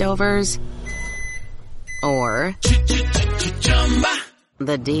 leftovers or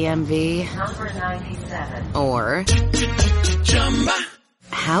the DMV number 97 or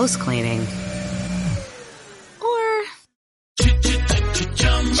house cleaning or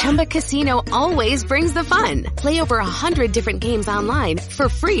Chumba Casino always brings the fun. Play over 100 different games online for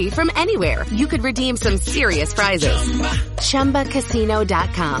free from anywhere. You could redeem some serious prizes.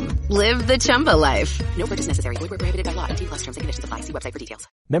 ChumbaCasino.com. Live the Chumba life. No purchase necessary. Void where prohibited by law. 18+ terms and conditions apply. See website for details.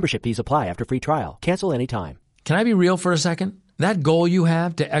 Membership fees apply after free trial. Cancel anytime. Can I be real for a second? That goal you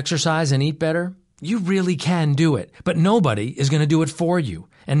have to exercise and eat better, you really can do it. But nobody is going to do it for you.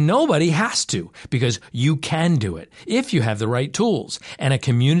 And nobody has to, because you can do it if you have the right tools and a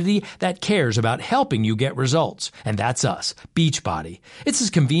community that cares about helping you get results. And that's us, Beachbody. It's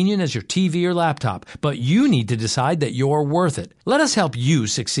as convenient as your TV or laptop, but you need to decide that you're worth it. Let us help you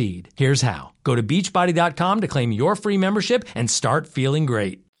succeed. Here's how. Go to Beachbody.com to claim your free membership and start feeling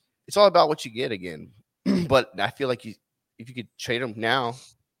great. It's all about what you get again. But I feel like if you could trade them now,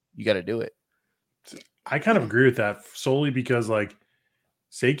 you got to do it. I kind of agree with that solely because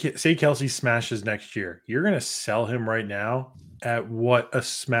say Kelce smashes next year. You're going to sell him right now at what a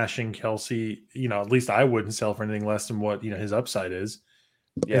smashing Kelce, at least I wouldn't sell for anything less than what, his upside is.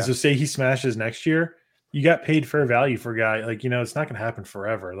 Yeah. And so say he smashes next year, you got paid fair value for a guy. It's not going to happen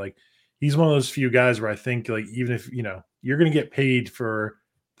forever. He's one of those few guys where I think even if, you're going to get paid for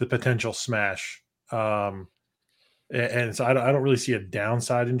the potential smash. And so I don't really see a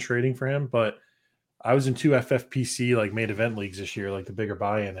downside in trading for him, but I was in 2 FFPC main event leagues this year, the bigger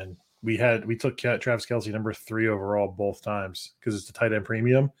buy-in, and we took Travis Kelce number 3 overall both times because it's the tight end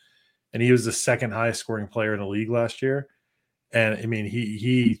premium, and he was the second highest scoring player in the league last year. And I mean,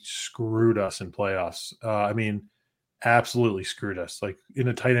 he screwed us in playoffs. Absolutely screwed us. In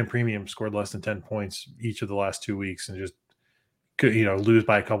a tight end premium, scored less than 10 points each of the last 2 weeks, and just could lose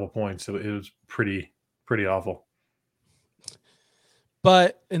by a couple points. So it was pretty awful.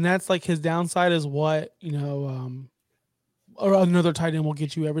 And that's his downside is what, or another tight end will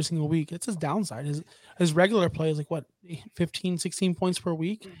get you every single week. It's his downside. His regular play is 15, 16 points per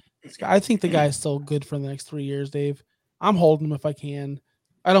week. I think the guy is still good for the next 3 years, Dave. I'm holding him if I can.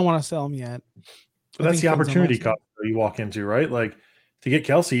 I don't want to sell him yet. But that's the opportunity cost that you walk into, right? To get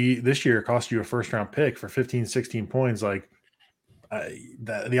Kelce this year cost you a first-round pick for 15, 16 points.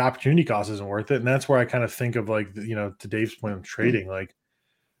 The opportunity cost isn't worth it. And that's where I kind of think of to Dave's point of trading,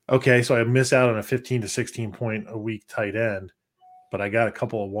 okay, so I miss out on a 15 to 16 point a week tight end. but I got a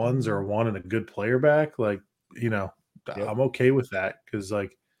couple of ones or one and a good player back, like, I'm okay with that because,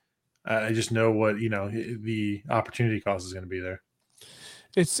 like, I just know what, the opportunity cost is going to be there.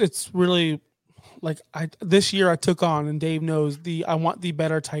 It's really like this year I took on, and Dave knows I want the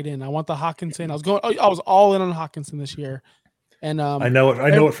better tight end. I want the Hockenson. I was all in on Hockenson this year. And I know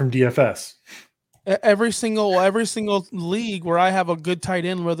it from DFS. Every single league where I have a good tight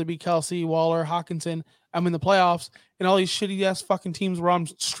end, whether it be Kelsey, Waller, Hockenson, I'm in the playoffs, and all these shitty ass fucking teams where I'm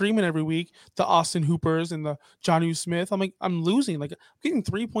streaming every week, the Austin Hoopers and the Jonnu Smith. I'm like, I'm losing. Like, I'm getting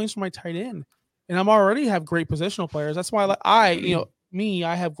 3 points from my tight end, and I'm already have great positional players. That's why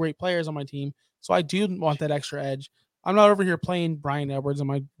I have great players on my team, so I do want that extra edge. I'm not over here playing Brian Edwards in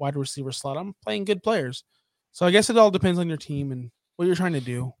my wide receiver slot. I'm playing good players. So I guess it all depends on your team and what you're trying to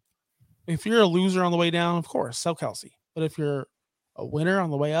do. If you're a loser on the way down, of course, sell Kelsey. But if you're a winner on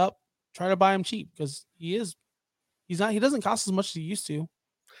the way up, try to buy him cheap because he doesn't cost as much as he used to.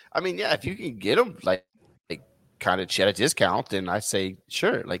 I mean, yeah, if you can get him like kind of at a discount, then I say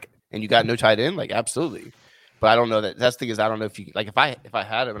sure. Like, and you got no tight end, like absolutely. But I don't know that's the thing is I don't know if you like if I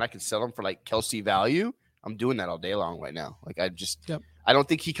had him and I could sell him for like Kelsey value, I'm doing that all day long right now. Like I don't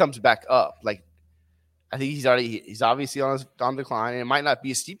think he comes back up. Like I think he's obviously on decline, and it might not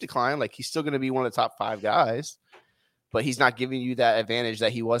be a steep decline. Like he's still going to be one of the top 5 guys, but he's not giving you that advantage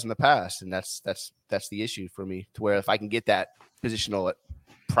that he was in the past, and that's the issue for me. To where if I can get that positional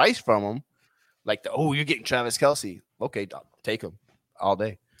price from him, like you're getting Travis Kelsey, okay, take him all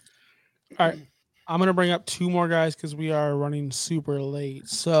day. All right, I'm going to bring up 2 more guys because we are running super late.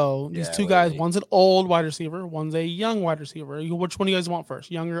 So these 2 guys, one's an old wide receiver, one's a young wide receiver. Which one do you guys want first,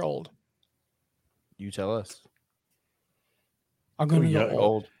 young or old? You tell us. I'm going to go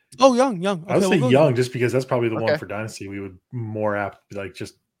old. Oh, young. Okay, I would say young just because that's probably the one for Dynasty. We would more apt, like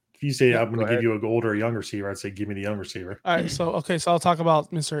just if you say I'm going to give you a old or a young receiver, I'd say give me the young receiver. All right. So I'll talk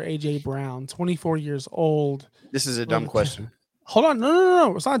about Mr. A.J. Brown, 24 years old. This is a dumb question. Hold on.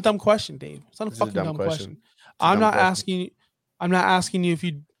 No. It's not a dumb question, Dave. It's not a fucking dumb question. I'm not asking you if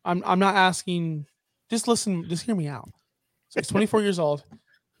you, I'm not asking, just listen, just hear me out. So he's 24 years old.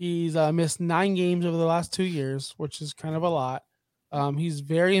 He's missed 9 games over the last 2 years, which is kind of a lot. He's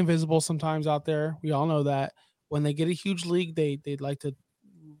very invisible sometimes out there. We all know that. When they get a huge league, they'd like to,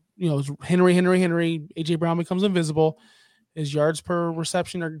 Henry. AJ Brown becomes invisible. His yards per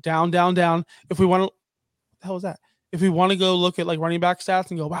reception are down. If we want to, what the hell was that? If we want to go look at like running back stats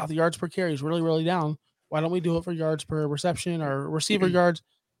and go, wow, the yards per carry is really, really down. Why don't we do it for yards per reception or receiver yards?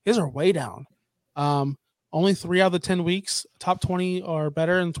 His are way down. Only 3 out of the 10 weeks, top 20 or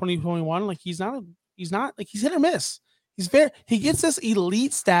better in 2021. Like he's not like he's hit or miss. He gets this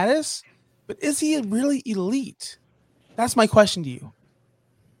elite status, but is he really elite? That's my question to you.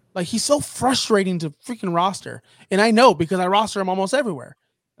 Like he's so frustrating to freaking roster. And I know because I roster him almost everywhere.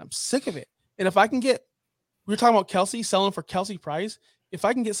 I'm sick of it. And if I can get, we were talking about Kelsey selling for Kelsey price. If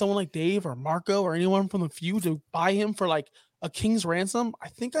I can get someone like Dave or Marco or anyone from the few to buy him for like a king's ransom, I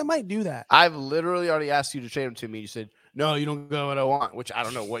think I might do that. I've literally already asked you to trade him to me. You said, no, you don't go what I want, which I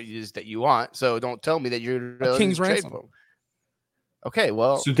don't know what it is that you want. So don't tell me that you're a king's ransom. Okay,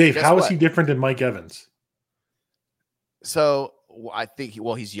 well. So Dave, how is he different than Mike Evans? So I think,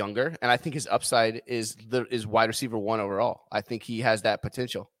 he's younger, and I think his upside is wide receiver 1 overall. I think he has that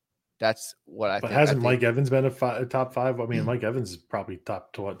potential. That's what I think. But hasn't Mike Evans been a top 5? I mean, Mike Evans is probably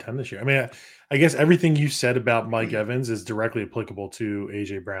top 10 this year. I mean, I guess everything you said about Mike Evans is directly applicable to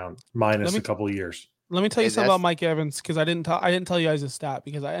AJ Brown, minus a couple of years. Let me tell you something about Mike Evans because I didn't tell you guys a stat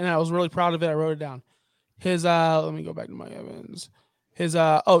because I was really proud of it. I wrote it down. His let me go back to Mike Evans. His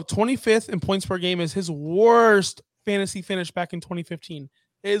 25th in points per game is his worst fantasy finish back in 2015.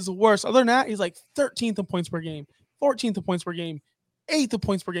 His worst. Other than that, he's like 13th in points per game, 14th in points per game, 8th in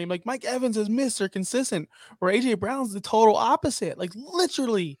points per game. Like Mike Evans is Mr. Consistent, where AJ Brown's the total opposite. Like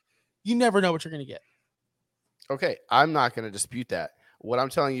literally, you never know what you're gonna get. Okay, I'm not gonna dispute that. What I'm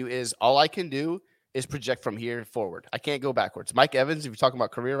telling you is all I can do is project from here forward. I can't go backwards. Mike Evans, if you're talking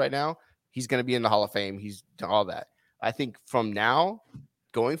about career right now, he's gonna be in the Hall of Fame. He's done all that. I think from now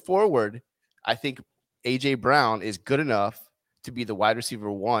going forward, I think AJ Brown is good enough to be the wide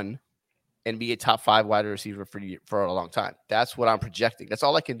receiver 1 and be a top 5 wide receiver for a long time. That's what I'm projecting. That's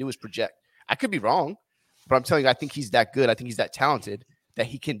all I can do is project. I could be wrong, but I'm telling you, I think he's that good. I think he's that talented that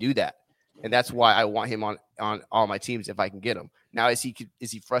he can do that. And that's why I want him on all my teams if I can get him. Now, is he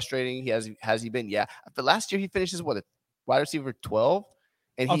frustrating? Has he been? Yeah. But last year he finishes a wide receiver 12,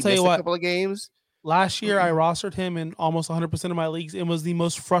 and he missed a couple of games. Last year I rostered him in almost 100% of my leagues. It was the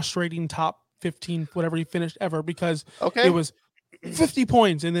most frustrating top 15 whatever he finished ever because it was 50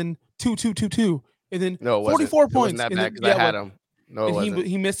 points and then 2, and then 44 points. It wasn't that bad because I had him. No, it wasn't.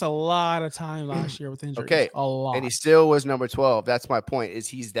 He missed a lot of time last year with injuries. Okay, a lot, and he still was number 12. That's my point. Is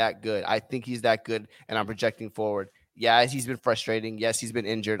he's that good? I think he's that good, and I'm projecting forward. Yeah, he's been frustrating. Yes, he's been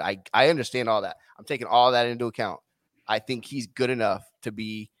injured. I understand all that. I'm taking all that into account. I think he's good enough to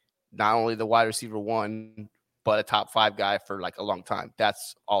be not only the wide receiver 1, but a top 5 guy for like a long time.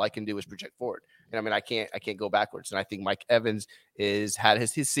 That's all I can do is project forward. And I mean, I can't go backwards. And I think Mike Evans had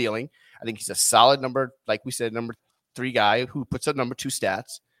his ceiling. I think he's a solid number, like we said, number 3 guy who puts up number 2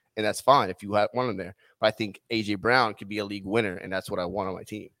 stats, and that's fine if you want him there. But I think AJ Brown could be a league winner, and that's what I want on my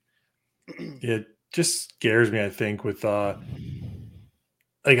team. It just scares me, I think, with I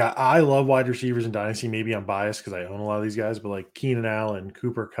love wide receivers in Dynasty. Maybe I'm biased because I own a lot of these guys, but like Keenan Allen,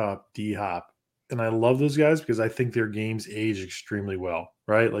 Cooper Kupp, D-Hop. And I love those guys because I think their games age extremely well,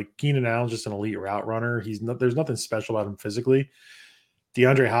 right? Like Keenan Allen's just an elite route runner. There's nothing special about him physically.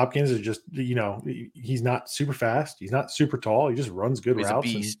 DeAndre Hopkins is just, he's not super fast. He's not super tall. He just runs good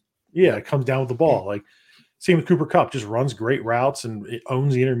routes. It comes down with the ball. Like same with Cooper Kupp, just runs great routes and it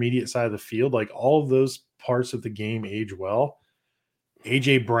owns the intermediate side of the field. Like all of those parts of the game age well.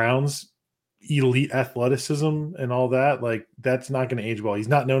 AJ Brown's elite athleticism and all that, like that's not going to age well. He's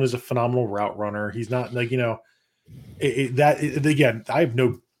not known as a phenomenal route runner. He's not like, again, I have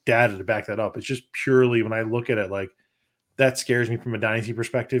no data to back that up. It's just purely when I look at it, like that scares me from a dynasty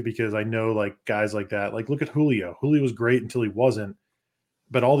perspective because I know like guys like that, like look at Julio. Julio was great until he wasn't,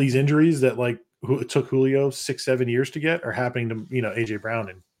 but all these injuries that like it took Julio 6-7 years to get are happening to, AJ Brown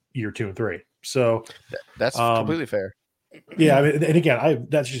in year 2 and 3. So that's completely fair. Yeah, I mean, and again,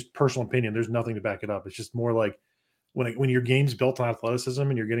 that's just personal opinion. There's nothing to back it up. It's just more like when your game's built on athleticism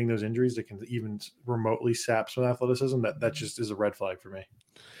and you're getting those injuries that can even remotely sap some athleticism, that just is a red flag for me.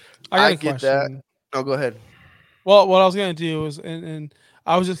 I get that. Oh, go ahead. Well, what I was gonna do is, and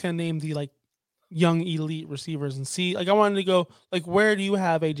I was just gonna name the like young elite receivers and see. Like, I wanted to go like, where do you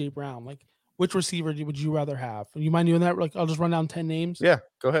have AJ Brown? Like, which receiver would you rather have? You mind doing that? Like, I'll just run down 10 names. Yeah,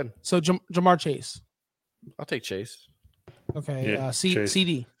 go ahead. So Jamar Chase. I'll take Chase. Okay. Yeah,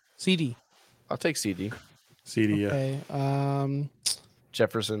 CD. I'll take CD. CD. Okay.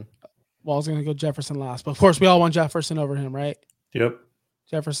 Jefferson. Well, I was gonna go Jefferson last, but of course we all want Jefferson over him, right? Yep.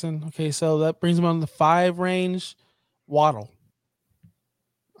 Jefferson. Okay, so that brings him on the 5 range. Waddle.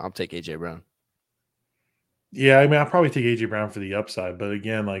 I'll take AJ Brown. Yeah, I mean, I'll probably take AJ Brown for the upside, but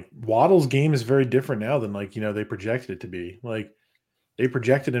again, like Waddle's game is very different now than like they projected it to be. Like they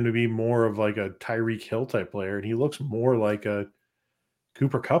projected him to be more of like a Tyreek Hill type player, and he looks more like a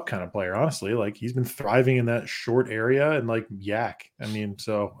Cooper Kupp kind of player. Honestly, like he's been thriving in that short area and like yak. I mean,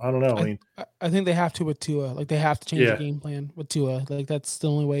 so I don't know. I think they have to with Tua. Like they have to change the game plan with Tua. Like that's the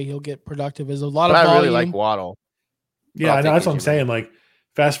only way he'll get productive. Is a lot of volume. I really like Waddle. Yeah, I know, that's what I'm saying. Like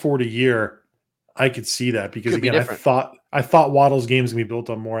fast forward a year, I could see that because again, I thought Waddle's game is gonna be built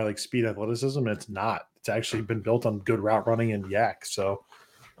on more like speed, athleticism, and it's not. It's actually been built on good route running and yak. So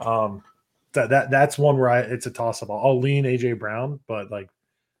that's one where it's a toss up. I'll lean AJ Brown, but like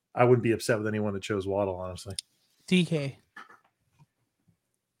I wouldn't be upset with anyone that chose Waddle, honestly. DK.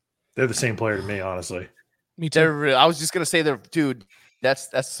 They're the same player to me, honestly. Me too. I was just gonna say dude. That's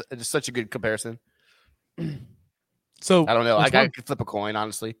just such a good comparison. So I don't know. I could flip a coin,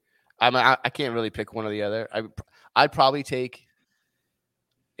 honestly. I can't really pick one or the other. I'd probably take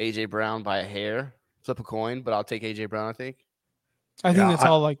AJ Brown by a hair. Flip a coin, but I'll take AJ Brown. I think that's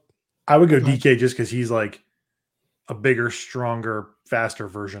all. Like I would go DK just because he's like a bigger, stronger, faster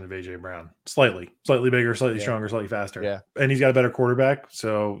version of AJ Brown. Slightly bigger, slightly stronger, slightly faster. Yeah, and he's got a better quarterback.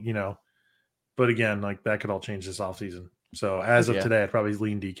 So but again, like that could all change this offseason. So as of today, I'd probably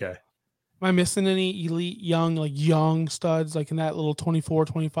lean DK. Am I missing any elite young studs like in that little 24,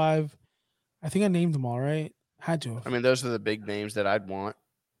 25? I think I named them all, right? Had to. I mean, those are the big names that I'd want.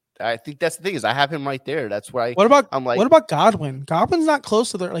 I think that's the thing is I have him right there. That's why. What about Godwin? Godwin's not close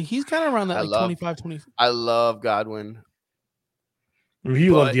to there. Like he's kind of around that 25, 20. I love Godwin. If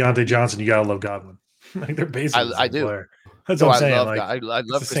you love Deontay Johnson, you gotta love Godwin. Like they're basically the same player. That's what I'm saying. I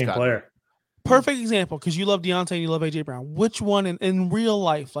love the same player. Perfect example because you love Deontay and you love AJ Brown. Which one in real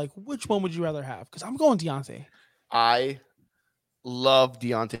life? Like which one would you rather have? Because I'm going Deontay. I love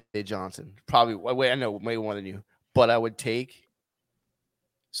Deontay Johnson. Probably. Wait, I know way more than you, but I would take.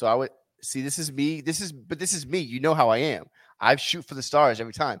 So I would see. This is me. This is me. You know how I am. I shoot for the stars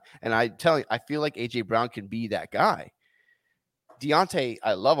every time, and I tell you, I feel like AJ Brown can be that guy. Deontay,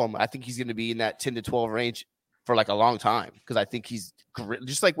 I love him. I think he's going to be in that 10 to 12 range for like a long time because I think he's great.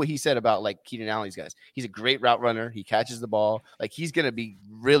 Just like what he said about like Keenan Allen, these guys. He's a great route runner. He catches the ball. Like he's going to be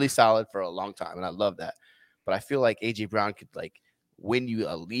really solid for a long time, and I love that. But I feel like AJ Brown could like win you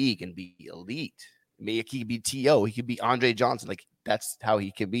a league and be elite. Maybe he could be T.O. He could be Andre Johnson. Like, that's how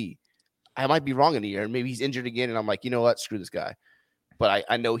he could be. I might be wrong in a year. Maybe he's injured again, and I'm like, you know what? Screw this guy. But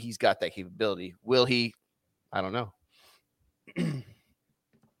I know he's got that capability. Will he? I don't know.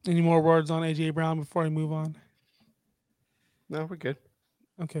 Any more words on A.J. Brown before I move on? No, we're good.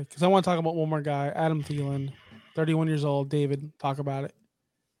 Okay, because I want to talk about one more guy, Adam Thielen, 31 years old. David, talk about it.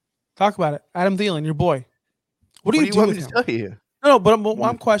 Talk about it. Adam Thielen, your boy. What do you do want with me him? to tell you? No, but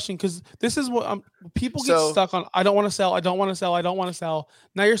I'm questioning because this is what people get stuck on. I don't want to sell. I don't want to sell. I don't want to sell.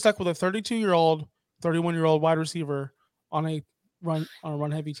 Now you're stuck with a 32-year-old, 31-year-old wide receiver on a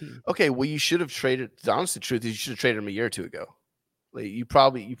run heavy team. Okay, well, you should have traded. The honest truth is, you should have traded him a year or two ago. Like, you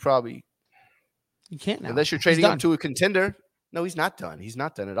probably you can't now unless you're trading him to a contender. No, he's not done. He's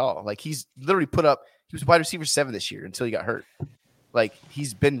not done at all. Like, he's literally put up. He was wide receiver 7 this year until he got hurt. Like,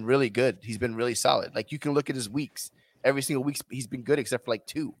 he's been really good. He's been really solid. Like, you can look at his weeks. Every single week he's been good except for like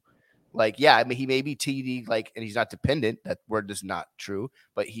 2. Like, yeah, I mean, he may be TD, like, and he's not dependent. That word is not true,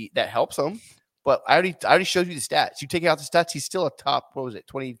 but that helps him. But I already showed you the stats. You take out the stats, he's still a top,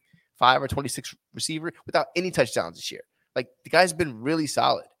 25 or 26 receiver without any touchdowns this year. Like, the guy's been really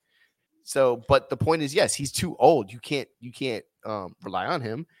solid. So, but the point is, yes, he's too old. You can't rely on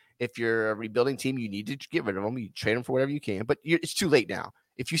him. If you're a rebuilding team, you need to get rid of him. You trade him for whatever you can, but it's too late now.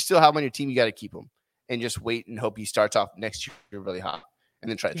 If you still have him on your team, you got to keep him and just wait and hope he starts off next year really hot and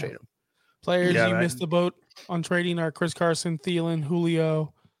then try to trade him. Players you missed the boat on trading are Chris Carson, Thielen,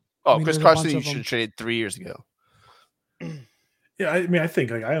 Julio. Chris Carson you should have traded 3 years ago. Yeah, I mean, I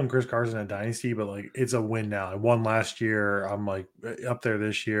think like I own Chris Carson in Dynasty, but like it's a win now. I won last year. I'm like up there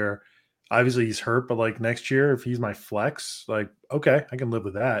this year. Obviously he's hurt, but like next year, if he's my flex, like, okay, I can live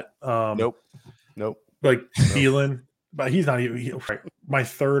with that. Nope. Like Thielen, but he's not even my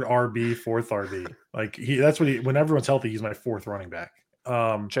third RB, fourth RB. Like that's what when everyone's healthy, he's my fourth running back.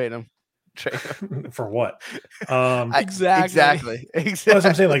 Trade him. For what? Exactly. That's what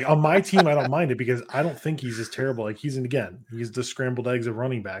I'm saying. Like on my team, I don't mind it because I don't think he's as terrible. Like he's the scrambled eggs of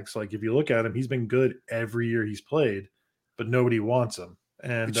running backs. Like if you look at him, he's been good every year he's played, but nobody wants him.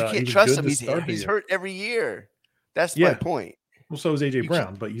 And but you can't trust him. He's hurt every year. That's my point. Well, so is AJ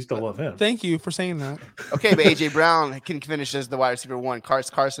Brown, but you still love him. Thank you for saying that. Okay, but AJ Brown can finish as the wide receiver 1.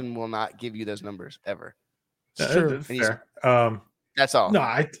 Carson will not give you those numbers ever. It's true. Fair. That's all. No,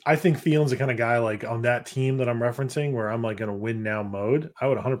 I think Thielen's the kind of guy like on that team that I'm referencing where I'm like in a win now mode. I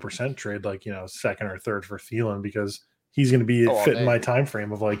would 100% trade like, second or third for Thielen because he's going to be fitting my time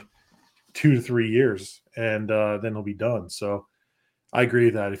frame of like 2 to 3 years and then he'll be done. So I agree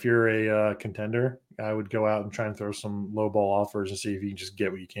with that. If you're a contender, I would go out and try and throw some low ball offers and see if you can just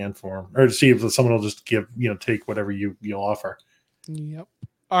get what you can for him, or to see if someone will just give, take whatever you'll offer. Yep.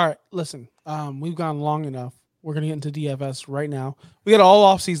 All right. Listen, we've gone long enough. We're going to get into DFS right now. We got all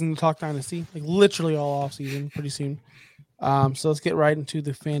off season to talk Dynasty, like literally all off season pretty soon. So let's get right into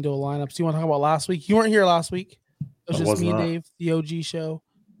the FanDuel lineups. Do you want to talk about last week? You weren't here last week. It was just me and Dave, the OG show.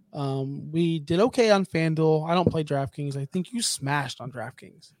 We did okay on FanDuel. I don't play DraftKings. I think you smashed on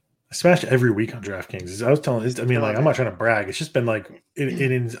DraftKings. I smashed every week on DraftKings. I was telling, I'm not trying to brag. It's just been like,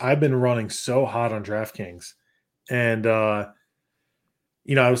 I've been running so hot on DraftKings. And,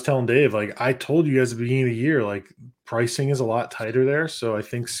 I was telling Dave, like I told you guys at the beginning of the year, like pricing is a lot tighter there. So I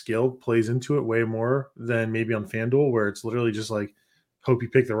think skill plays into it way more than maybe on FanDuel, where it's literally just like, hope you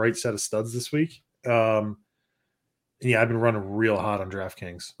pick the right set of studs this week. I've been running real hot on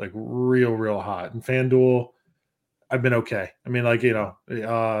DraftKings, like real hot. And FanDuel, I've been okay. I mean, like,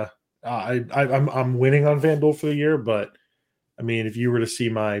 I'm winning on FanDuel for the year, but I mean, if you were to see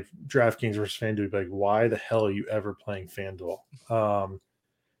my DraftKings versus FanDuel, you'd be like, why the hell are you ever playing FanDuel?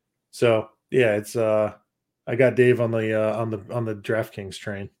 So yeah, it's I got Dave on the DraftKings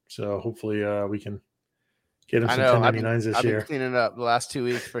train. So hopefully we can get him some 1099s this year. I've been cleaning up the last 2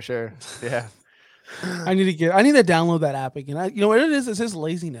 weeks for sure. Yeah. I need to download that app again. You know what it is? It's his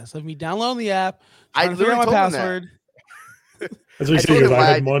laziness of me downloading the app. I literally my told password. That's what he said. Because I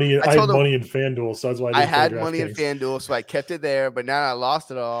had money. I had money in FanDuel, so that's why I had money in FanDuel, so I kept it there. But now I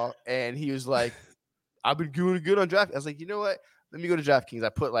lost it all, and he was like, "I've been doing good on DraftKings." I was like, "You know what? Let me go to DraftKings." I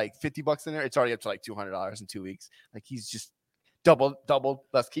put like $50 in there. It's already up to like $200 in 2 weeks. Like he's just doubled.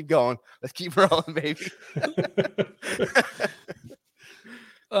 Let's keep going. Let's keep rolling, baby.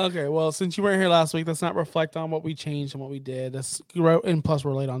 Okay, well, since you weren't here last week, let's not reflect on what we changed and what we did. And plus,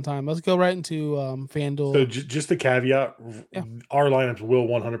 we're late on time. Let's go right into FanDuel. So just a caveat, our lineups will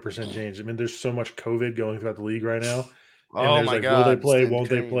 100% change. I mean, there's so much COVID going throughout the league right now. And my God. Will they play? Won't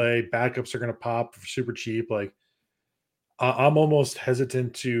they play? Backups are going to pop for super cheap. Like, I'm almost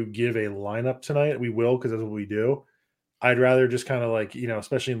hesitant to give a lineup tonight. We will, because that's what we do. I'd rather just kind of like,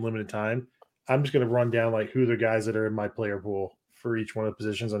 especially in limited time, I'm just going to run down like who the guys that are in my player pool for each one of the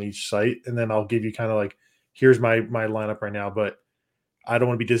positions on each site. And then I'll give you kind of like, here's my lineup right now, but I don't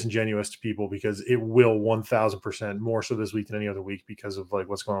want to be disingenuous to people because it will 1000% more so this week than any other week because of like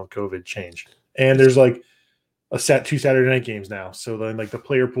what's going on with COVID change. And there's like two Saturday night games now. So then like the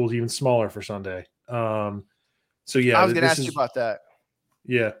player pool is even smaller for Sunday. So yeah, I was going to ask you about that.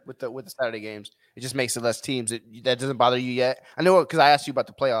 Yeah. With the Saturday games, it just makes it less teams. That doesn't bother you yet. I know because I asked you about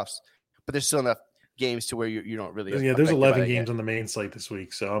the playoffs, but there's still enough games to where you don't really. Yeah, there's 11 games on the main slate this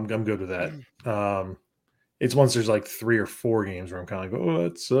week, so I'm good with that. It's once there's like 3 or 4 games where I'm kind of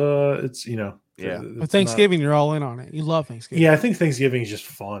like, it's yeah. But Thanksgiving, you're all in on it. You love Thanksgiving. Yeah, I think Thanksgiving is just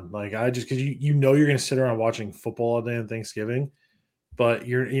fun. Like because you're going to sit around watching football all day on Thanksgiving, but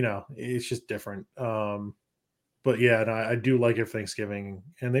it's just different. But yeah, and I do like it for Thanksgiving,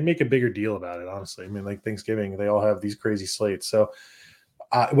 and they make a bigger deal about it. Honestly, I mean, like Thanksgiving, they all have these crazy slates. So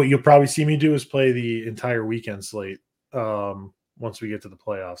what you'll probably see me do is play the entire weekend slate. Once we get to the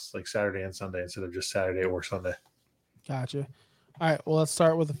playoffs, like Saturday and Sunday instead of just Saturday or Sunday. Gotcha. All right, well, let's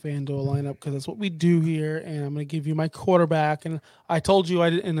start with the FanDuel lineup because that's what we do here, and I'm going to give you my quarterback. And I told you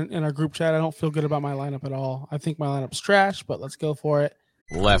in our group chat I don't feel good about my lineup at all. I think my lineup's trash, but let's go for it.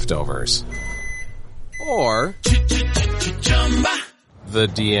 Leftovers. Or the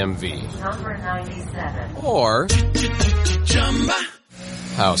DMV. Number 97. Or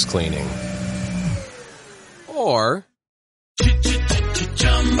house cleaning. Or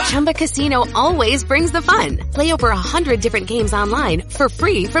Chumba Casino always brings the fun. Play over 100 different games online for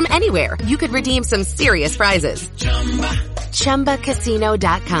free from anywhere. You could redeem some serious prizes.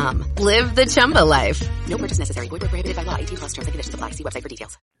 ChumbaCasino.com. Live the Chumba life. No purchase necessary. Void where prohibited by law. 18+ terms and conditions apply. See website for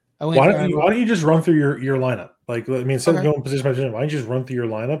details. Why don't you just run through your lineup? Like, I mean, instead of going position by position, why don't you just run through your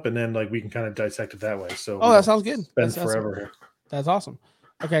lineup and then like we can kind of dissect it that way? So that sounds good. Spend forever here. That's awesome.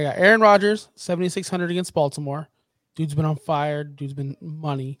 Okay, I got Aaron Rodgers, 7,600 against Baltimore. Dude's been on fire. Dude's been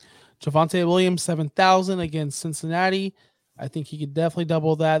money. Javonte Williams, 7,000 against Cincinnati. I think he could definitely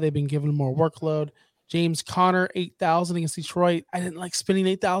double that. They've been giving him more workload. James Conner, 8,000 against Detroit. I didn't like spending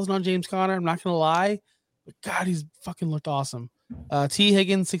 8,000 on James Conner. I'm not going to lie. But God, he's fucking looked awesome. T.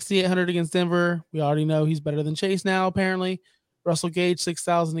 Higgins, 6,800 against Denver. We already know he's better than Chase now, apparently. Russell Gage,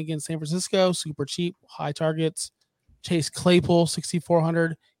 6,000 against San Francisco. Super cheap, high targets. Chase Claypool,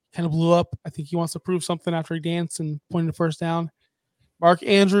 6,400. Kind of blew up. I think he wants to prove something after he danced and pointed the first down. Mark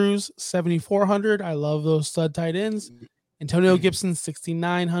Andrews, 7,400. I love those stud tight ends. Antonio Gibson,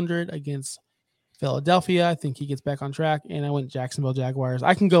 6,900 against Philadelphia. I think he gets back on track. And I went Jacksonville Jaguars.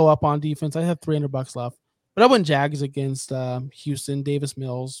 I can go up on defense. I have $300 left. But I went Jags against Houston, Davis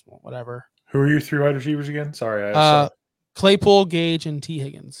Mills, whatever. Who are your 3 wide receivers again? Sorry. Claypool, Gage, and T.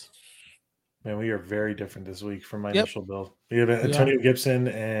 Higgins. Man, we are very different this week from my initial build. We have Antonio Gibson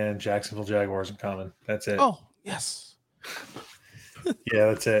and Jacksonville Jaguars in common. That's it. Oh, yes.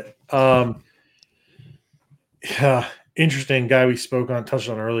 Yeah, that's it. Yeah, interesting guy we touched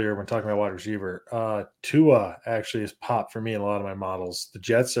on earlier when talking about wide receiver. Tua actually has popped for me in a lot of my models. The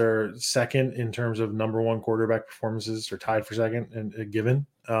Jets are second in terms of number 1 quarterback performances, or tied for second and given.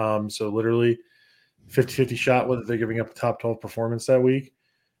 So literally 50-50 shot whether they're giving up the top 12 performance that week.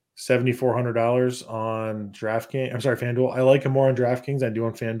 $7,400 on DraftKings. I'm sorry, FanDuel. I like him more on DraftKings than I do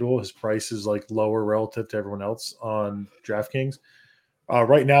on FanDuel. His price is like lower relative to everyone else on DraftKings.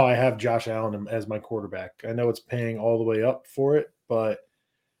 Right now, I have Josh Allen as my quarterback. I know it's paying all the way up for it, but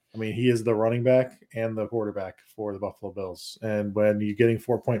I mean, he is the running back and the quarterback for the Buffalo Bills. And when you're getting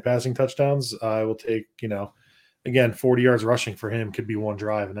 4-point passing touchdowns, I will take, again, 40 yards rushing for him could be one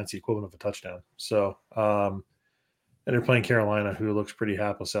drive, and that's the equivalent of a touchdown. So, and they're playing Carolina, who looks pretty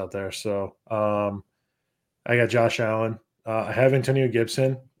hapless out there. So I got Josh Allen. I have Antonio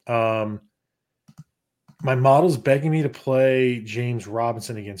Gibson. My model's begging me to play James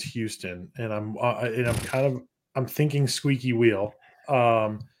Robinson against Houston, and I'm thinking squeaky wheel.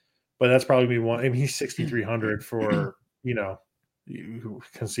 But that's probably me one. I mean, he's 6,300 for who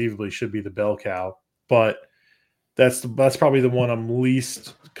conceivably should be the bell cow, but that's probably the one I'm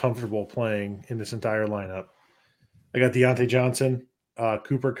least comfortable playing in this entire lineup. I got Deontay Johnson,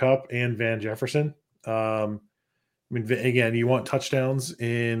 Cooper Kupp, and Van Jefferson. I mean, again, you want touchdowns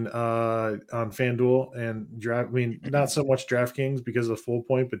on FanDuel and draft. I mean, not so much DraftKings because of the full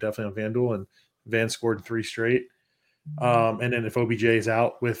point, but definitely on FanDuel. And Van scored 3 straight. And then if OBJ is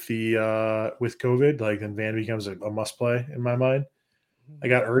out with COVID, then Van becomes a must play in my mind. I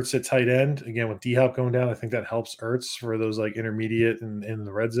got Ertz at tight end again with D-Hop going down. I think that helps Ertz for those intermediate and in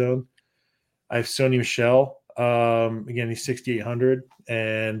the red zone. I have Sony Michel. Again, he's 6,800,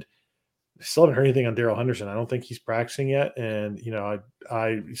 and still haven't heard anything on Darrell Henderson. I don't think he's practicing yet. And,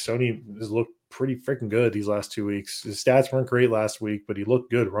 Sony has looked pretty freaking good these last 2 weeks. His stats weren't great last week, but he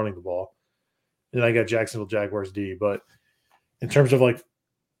looked good running the ball. And I got Jacksonville Jaguars D. But in terms of like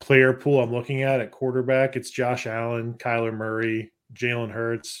player pool I'm looking at quarterback, it's Josh Allen, Kyler Murray, Jalen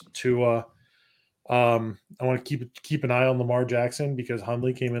Hurts, Tua. I want to keep an eye on Lamar Jackson because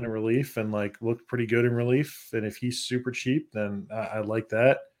Hundley came in relief and like looked pretty good in relief. And if he's super cheap, then I like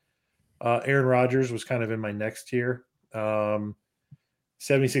that. Aaron Rodgers was kind of in my next tier.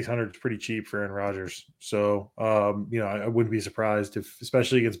 7,600 is pretty cheap for Aaron Rodgers. So, I wouldn't be surprised if,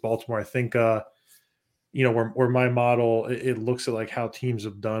 especially against Baltimore, I think, where my model, it looks at like how teams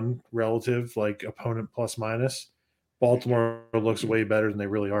have done relative, like opponent plus minus. Baltimore looks way better than they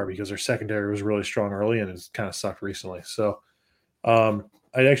really are because their secondary was really strong early and it's kind of sucked recently. So, I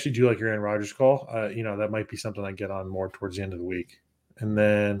actually do like your Aaron Rodgers call. That might be something I get on more towards the end of the week. And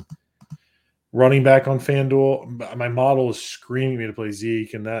then running back on FanDuel, my model is screaming me to play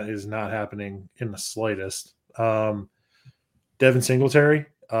Zeke, and that is not happening in the slightest. Devin Singletary,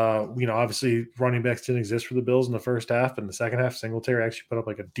 obviously running backs didn't exist for the Bills in the first half. In the second half, Singletary actually put up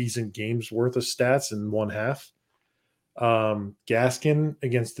like a decent game's worth of stats in one half. Gaskin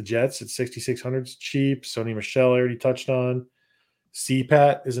against the Jets at 6,600 is cheap. Sony Michel I already touched on.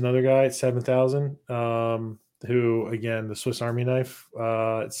 CPAT is another guy at 7,000. Who, again, the Swiss Army knife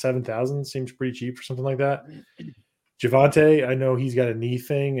at 7,000 seems pretty cheap for something like that. Javonte, I know he's got a knee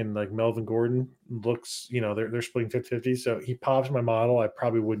thing, and like Melvin Gordon looks, they're splitting 50-50, so he pops my model. I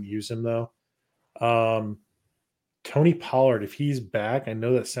probably wouldn't use him though. Tony Pollard, if he's back, I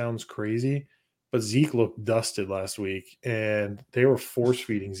know that sounds crazy, but Zeke looked dusted last week, and they were force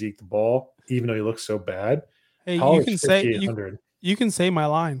feeding Zeke the ball, even though he looked so bad. Hey, you can say my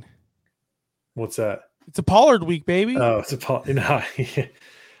line. What's that? It's a Pollard week, baby. Oh, it's a Pollard. No,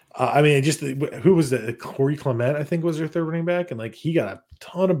 who was that? Corey Clement, I think, was their third running back, and like he got a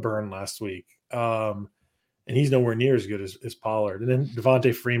ton of burn last week. And he's nowhere near as good as Pollard. And then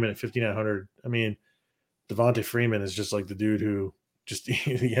Devontae Freeman at 5,900. I mean, Devontae Freeman is just like the dude who just the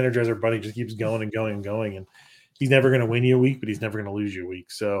Energizer Bunny just keeps going and going and going, and he's never going to win you a week, but he's never going to lose you a week.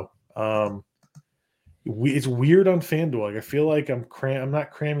 So it's weird on FanDuel. Like I feel like I'm not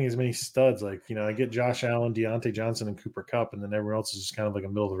cramming as many studs. Like, I get Josh Allen, Deontay Johnson, and Cooper Kupp, and then everyone else is just kind of like a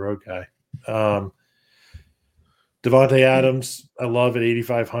middle of the road guy. Devontae Adams, I love at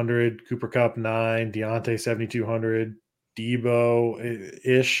 8,500. Cooper Kupp 9, Deontay 7,200, Debo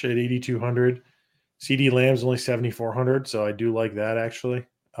ish at 8,200. CD Lamb's only 7,400, so I do like that actually.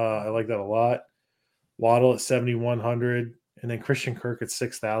 I like that a lot. Waddle at 7,100. And then Christian Kirk at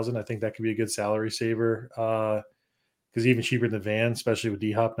 6,000. I think that could be a good salary saver because even cheaper than Van, especially with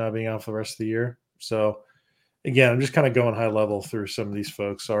D-Hop now being out for the rest of the year. So, again, I'm just kind of going high level through some of these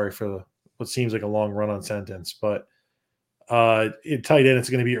folks. Sorry for what seems like a long run-on sentence. But tight end, it's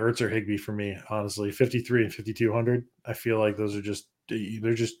going to be Ertz or Higbee for me, honestly. 53 and 5,200. I feel like those are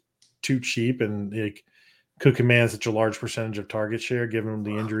they're just too cheap and like could command such a large percentage of target share given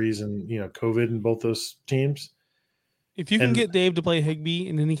the injuries and, COVID in both those teams. If you can get Dave to play Higbee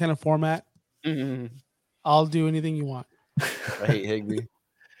in any kind of format, I'll do anything you want. I hate Higbee.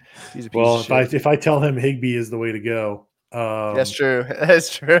 He's a piece of shit. If I tell him Higbee is the way to go, that's true.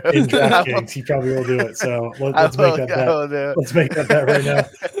 That's true. In DraftKings, he probably will do it. So let's make that bet. Let's make that bet right now.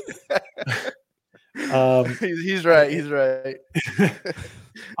 He's right. He's right.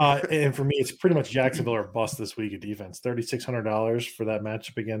 And for me, it's pretty much Jacksonville or bust this week at defense. $3,600 for that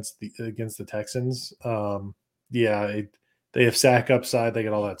matchup against the Texans. They have sack upside. They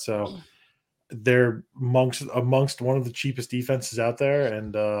get all that. So they're amongst one of the cheapest defenses out there.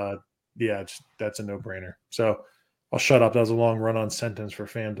 And that's a no-brainer. So I'll shut up. That was a long run-on sentence for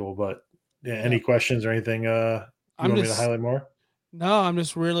FanDuel. But any questions or anything you want me to highlight more? No, I'm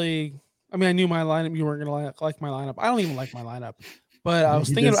just really – I mean, I knew my lineup. You weren't going to like my lineup. I don't even like my lineup. But I was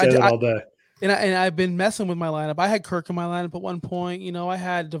thinking – all day. And I've been messing with my lineup. I had Kirk in my lineup at one point. I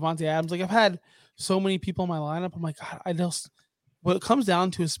had Devontae Adams. Like, I've had – so many people in my lineup. I'm like, God, what it comes down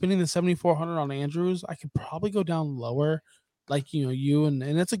to is spending the 7,400 on Andrews. I could probably go down lower, like you and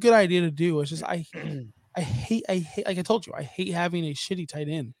it's a good idea to do. It's just I hate like I told you, I hate having a shitty tight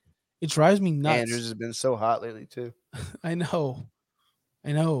end. It drives me nuts. Andrews has been so hot lately too. I know.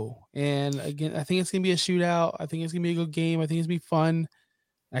 And again, I think it's gonna be a shootout. I think it's gonna be a good game. I think it's gonna be fun.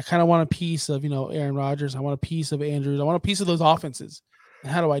 I kind of want a piece of Aaron Rodgers. I want a piece of Andrews. I want a piece of those offenses.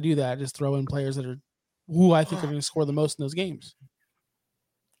 And how do I do that? Just throw in players who I think are going to score the most in those games.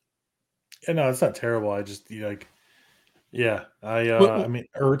 Yeah, no, it's not terrible. I just I mean,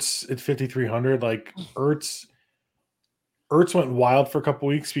 Ertz at 5,300. Like Ertz Ertz went wild for a couple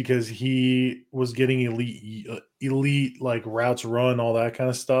weeks because he was getting elite like routes run, all that kind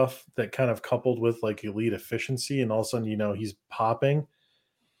of stuff that kind of coupled with like elite efficiency. And all of a sudden, he's popping.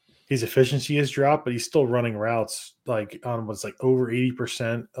 His efficiency has dropped, but he's still running routes like on what's like over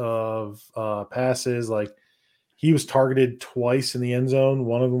 80% of passes. Like he was targeted twice in the end zone.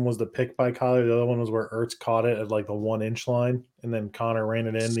 One of them was the pick by Kyler. The other one was where Ertz caught it at like the 1-inch line. And then Connor ran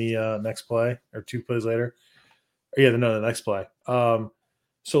it in the next play or 2 plays later. Yeah, no, the next play. So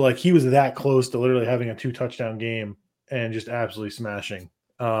like he was that close to literally having a 2-touchdown game and just absolutely smashing.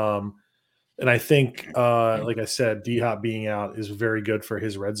 And I think, like I said, D-Hop being out is very good for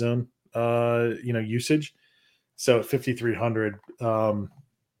his red zone, usage. So at 5,300,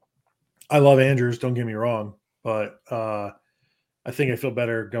 I love Andrews. Don't get me wrong, but I think I feel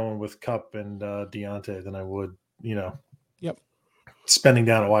better going with Kupp and Deontay than I would, spending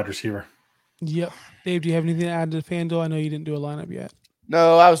down a wide receiver. Yep. Dave, do you have anything to add to FanDuel? I know you didn't do a lineup yet.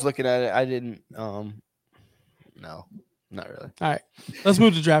 No, I was looking at it. I didn't. No, not really. All right. Let's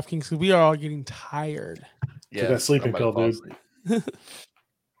move to DraftKings because we are all getting tired. Yeah, that sleeping pill, dude.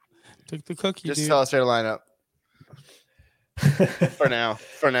 Took the cookie, Just dude. tell us their lineup. For now,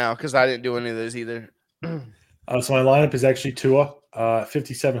 because I didn't do any of those either. So my lineup is actually Tua,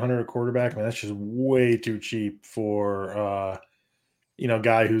 5,700 a quarterback. I mean, that's just way too cheap for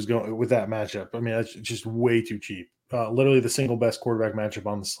guy who's going with that matchup. I mean, that's just way too cheap. Literally the single best quarterback matchup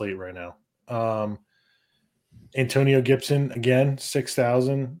on the slate right now. Antonio Gibson again,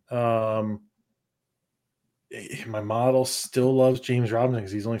 6,000. My model still loves James Robinson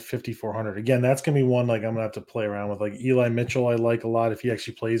because he's only 5,400. Again, that's gonna be one like I'm gonna have to play around with. Like Eli Mitchell, I like a lot if he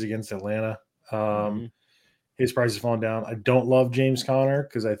actually plays against Atlanta. His price is falling down. I don't love James Conner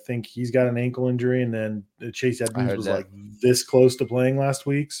because I think he's got an ankle injury, and then Chase Edmonds was like this close to playing last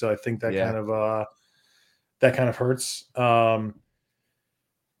week, so I think that kind of hurts. Wide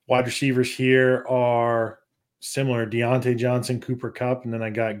receivers here are similar: Deontay Johnson, Cooper Kupp, and then I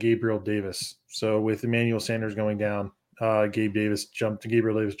got Gabriel Davis. So with Emmanuel Sanders going down, Gabriel Davis jumped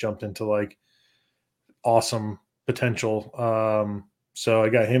into like awesome potential. So I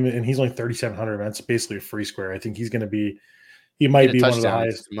got him, and he's only 3,700. That's basically a free square. I think he might be one of the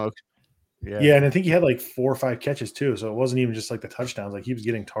highest. Yeah, and I think he had like 4 or 5 catches too. So it wasn't even just like the touchdowns; like he was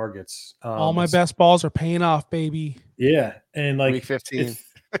getting targets. All my best balls are paying off, baby. Yeah, and like week 15,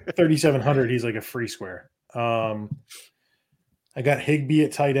 3,700, he's like a free square. I got Higbee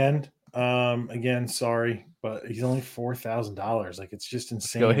at tight end. Again, sorry, but he's only $4,000. Like it's just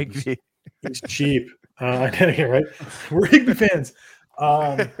insane. Go Higbee. He's cheap. I know, right? We're Higbee fans.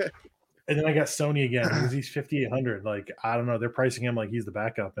 And then I got Sony again because he's 5,800. Like I don't know, they're pricing him like he's the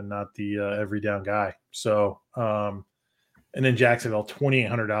backup and not the every down guy. So, and then Jacksonville,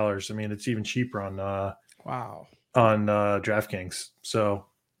 $2,800. I mean, it's even cheaper on DraftKings. So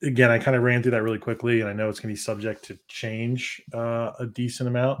again, I kind of ran through that really quickly, and I know it's going to be subject to change a decent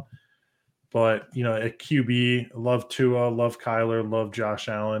amount. But at QB, love Tua, love Kyler, love Josh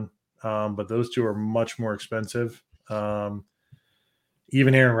Allen. But those two are much more expensive.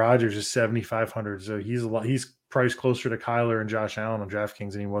 Even Aaron Rodgers is 7,500, so he's priced closer to Kyler and Josh Allen on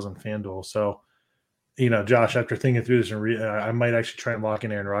DraftKings than he was on FanDuel. So, Josh, after thinking through this, I might actually try and lock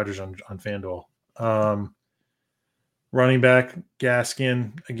in Aaron Rodgers on FanDuel. Running back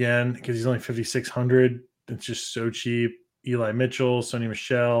Gaskin again because he's only 5,600. It's just so cheap. Eli Mitchell, Sony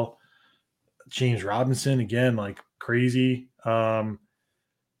Michel, James Robinson again, like crazy.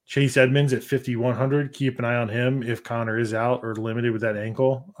 Chase Edmonds at 5,100. Keep an eye on him if Connor is out or limited with that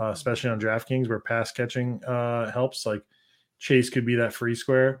ankle, especially on DraftKings where pass catching helps. Like Chase could be that free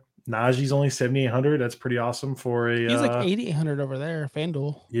square. Najee's only 7,800. That's pretty awesome for a. He's like 8,800 over there,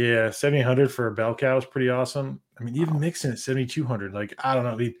 FanDuel. Yeah, 7,800 for a bell cow is pretty awesome. I mean, even Mixon at 7,200. Like I don't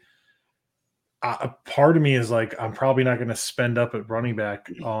know. A part of me is like I'm probably not going to spend up at running back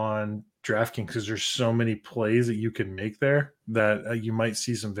on DraftKings because there's so many plays that you can make there that you might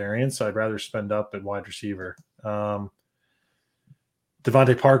see some variance. So I'd rather spend up at wide receiver. Devontae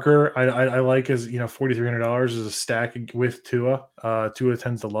Parker, I like as $4,300 is a stack with Tua. Tua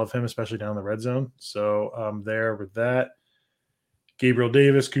tends to love him, especially down the red zone. So I'm there with that. Gabriel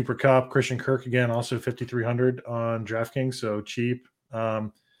Davis, Cooper Kupp, Christian Kirk again, also 5,300 on DraftKings, so cheap.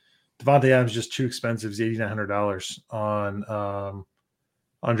 Devontae Adams just too expensive. He's $8,900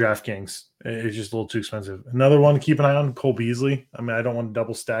 on DraftKings. It's just a little too expensive. Another one to keep an eye on, Cole Beasley. I mean, I don't want to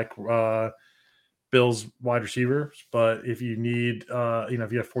double stack Bills wide receivers, but if you need,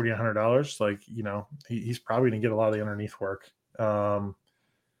 if you have $4,900, like, he's probably going to get a lot of the underneath work. So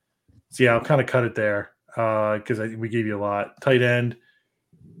yeah, I'll kind of cut it there because we gave you a lot. Tight end,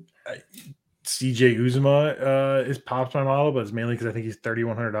 CJ Uzomah is pops my model, but it's mainly because I think he's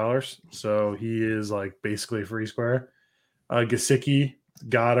 $3,100. So he is like basically a free square. Gesicki,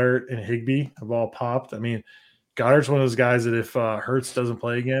 Goddard, and Higbee have all popped. I mean, Goddard's one of those guys that if Hurts doesn't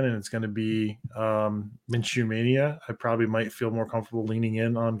play again and it's going to be Minshew Mania, I probably might feel more comfortable leaning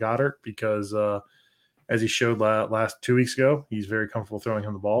in on Goddard because as he showed last 2 weeks ago, he's very comfortable throwing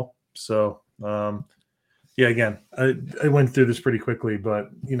him the ball. So, yeah, again, I went through this pretty quickly, but,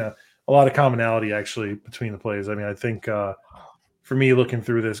 you know, a lot of commonality actually between the plays. I mean, I think for me looking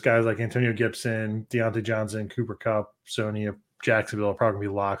through this, guys like Antonio Gibson, Deontay Johnson, Cooper Kupp, Sony, Jacksonville are probably going to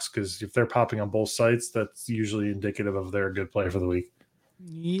be locks because if they're popping on both sites, that's usually indicative of their good play for the week.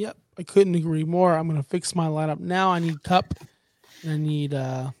 Yep, I couldn't agree more. I'm going to fix my lineup now. I need Kupp, and I need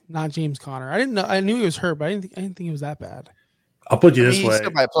not James Conner. I didn't know. I knew he was hurt, but I didn't think he was that bad. I'll put you this way. He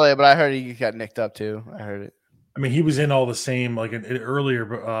still might play, but I heard he got nicked up too. I heard it. I mean, he was in all the same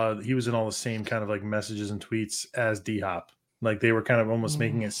earlier. He was in all the same kind of like messages and tweets as D-Hop. Like they were kind of almost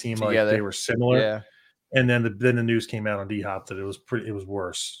making it seem like they were similar. Yeah. And then the news came out on D-Hop that it was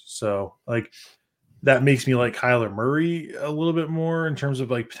worse. So like that makes me like Kyler Murray a little bit more in terms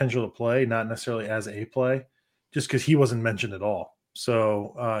of like potential to play, not necessarily as a play, just because he wasn't mentioned at all.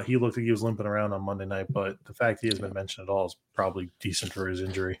 So he looked like he was limping around on Monday night, but the fact he hasn't been mentioned at all is probably decent for his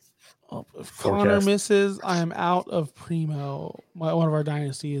injury. If Connor misses, I am out of Primo, one of our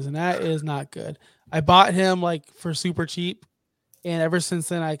dynasties, and that is not good. I bought him like for super cheap, and ever since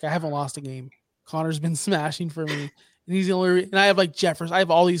then, I haven't lost a game. Connor's been smashing for me, and he's the only. And I have like Jefferson. I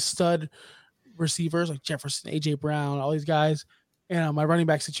have all these stud receivers like Jefferson, AJ Brown, all these guys, and my running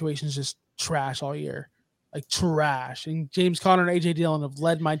back situation is just trash all year, like trash. And James Conner and AJ Dillon have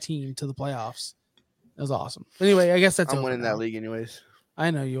led my team to the playoffs. That was awesome. Anyway, I guess that's. I'm winning that league anyways. I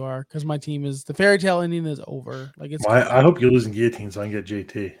know you are because my team is the fairy tale ending is over. Like it's. Well, I hope you're losing Guillotine so I can get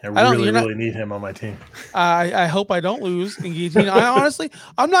JT. I really need him on my team. I hope I don't lose in Guillotine.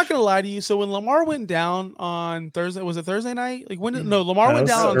 I'm not gonna lie to you. So when Lamar went down on Thursday, was it Thursday night? Like when? No, Lamar went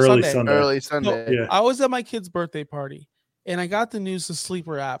down on early Sunday. Sunday. So, yeah. I was at my kid's birthday party, and I got the news to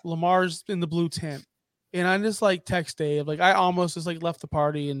Sleeper app. Lamar's in the blue tent. And I just like text Dave. Like I almost just like left the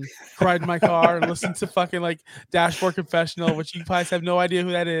party and cried in my car and listened to fucking like Dashboard Confessional, which you guys have no idea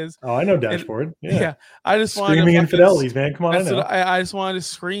who that is. Oh, I know Dashboard. Yeah. I just screaming infidelities, man. Come on, I just wanted to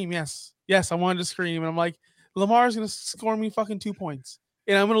scream. Yes, I wanted to scream, and I'm like, Lamar's gonna score me fucking 2 points,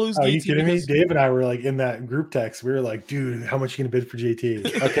 and I'm gonna lose. Are you kidding me? Dave and I were like in that group text. We were like, dude, how much are you gonna bid for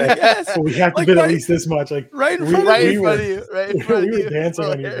JT? Okay, yes. Well, we have to bid at least this much. Like right in front of you. We were dancing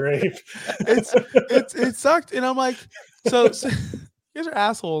on your grave. It sucked, and I'm like, so you guys are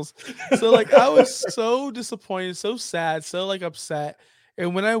assholes. So like I was so disappointed, so sad, so like upset.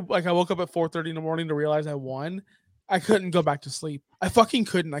 And when I woke up at 4:30 in the morning to realize I won, I couldn't go back to sleep. I fucking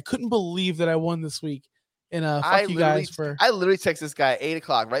couldn't. I couldn't believe that I won this week. And fuck you guys for. I literally texted this guy at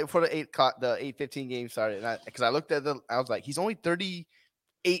 8:00 right before the 8:15 game started, because I looked at I was like, he's only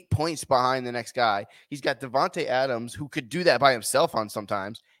 38 points behind the next guy. He's got Devontae Adams, who could do that by himself on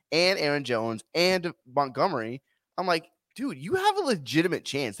sometimes, and Aaron Jones and Montgomery. I'm like, dude, you have a legitimate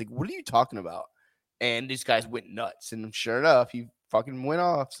chance. Like, what are you talking about? And these guys went nuts, and sure enough, he fucking went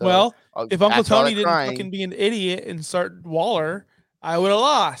off. So well, if Uncle Tony didn't fucking be an idiot and start Waller, I would have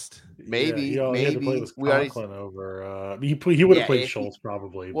lost. Maybe he had to play with Conklin over. He would have played Schultz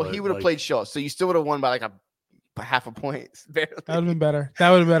probably. Well, he would have played Schultz, so you still would have won by like a half a point. Barely. That would have been better. That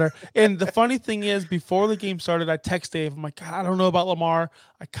would have been better. And the funny thing is, before the game started, I text Dave. I'm like, God, I don't know about Lamar.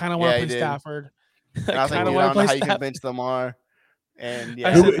 I kind of want to play Stafford. I kind of want to play how you can bench Lamar. And do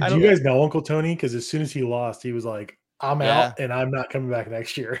you guys know Uncle Tony? Because as soon as he lost, he was like, I'm out and I'm not coming back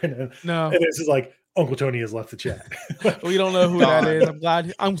next year. And this is like, Uncle Tony has left the chat. We don't know who that is. I'm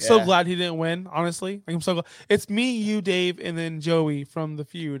glad. I'm so glad he didn't win. Honestly, I'm so glad. It's me, you, Dave, and then Joey from the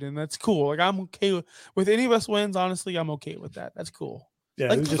feud, and that's cool. Like I'm okay with any of us wins. Honestly, I'm okay with that. That's cool. Yeah,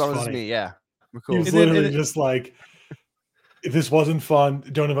 like, it was just funny. Me. Yeah, we're cool. He was literally just like, if this wasn't fun,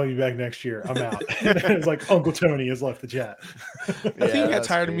 don't invite me back next year. I'm out. It's like Uncle Tony has left the chat. I think he got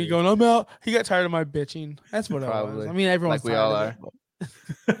tired of me going, I'm out. He got tired of my bitching. That's what it was. I mean, everyone's like we all are.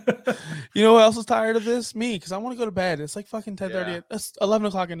 You know who else is tired of this? Me, because I want to go to bed. It's like fucking 10:30. It's 11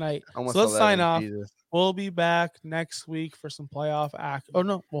 o'clock at night. So let's sign off. Jesus. We'll be back next week for some playoff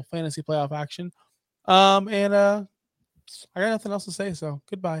fantasy playoff action. And I got nothing else to say. So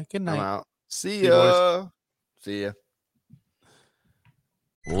goodbye. Good night. I'm out. See ya. See ya.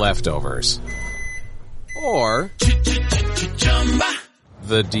 Leftovers. Or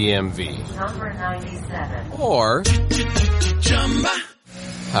the DMV. Number 97. Or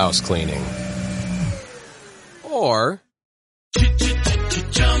house cleaning. Or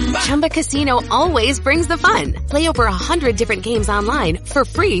Chumba Casino always brings the fun. Play over 100 different games online for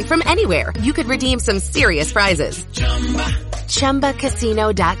free from anywhere. You could redeem some serious prizes.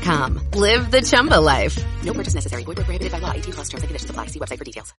 ChumbaCasino.com. Live the Chumba life. No purchase necessary. Void where prohibited by law. 18+ terms and conditions apply. See website for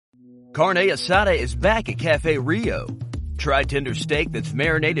details. Carne Asada is back at Cafe Rio. Try tender steak that's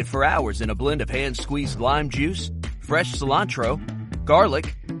marinated for hours in a blend of hand-squeezed lime juice, fresh cilantro,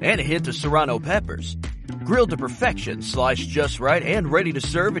 garlic, and a hint of serrano peppers. Grilled to perfection, sliced just right, and ready to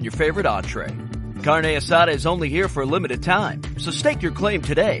serve in your favorite entree. Carne Asada is only here for a limited time, so stake your claim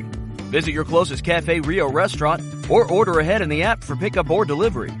today. Visit your closest Cafe Rio restaurant or order ahead in the app for pickup or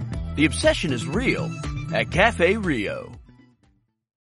delivery. The obsession is real at Cafe Rio.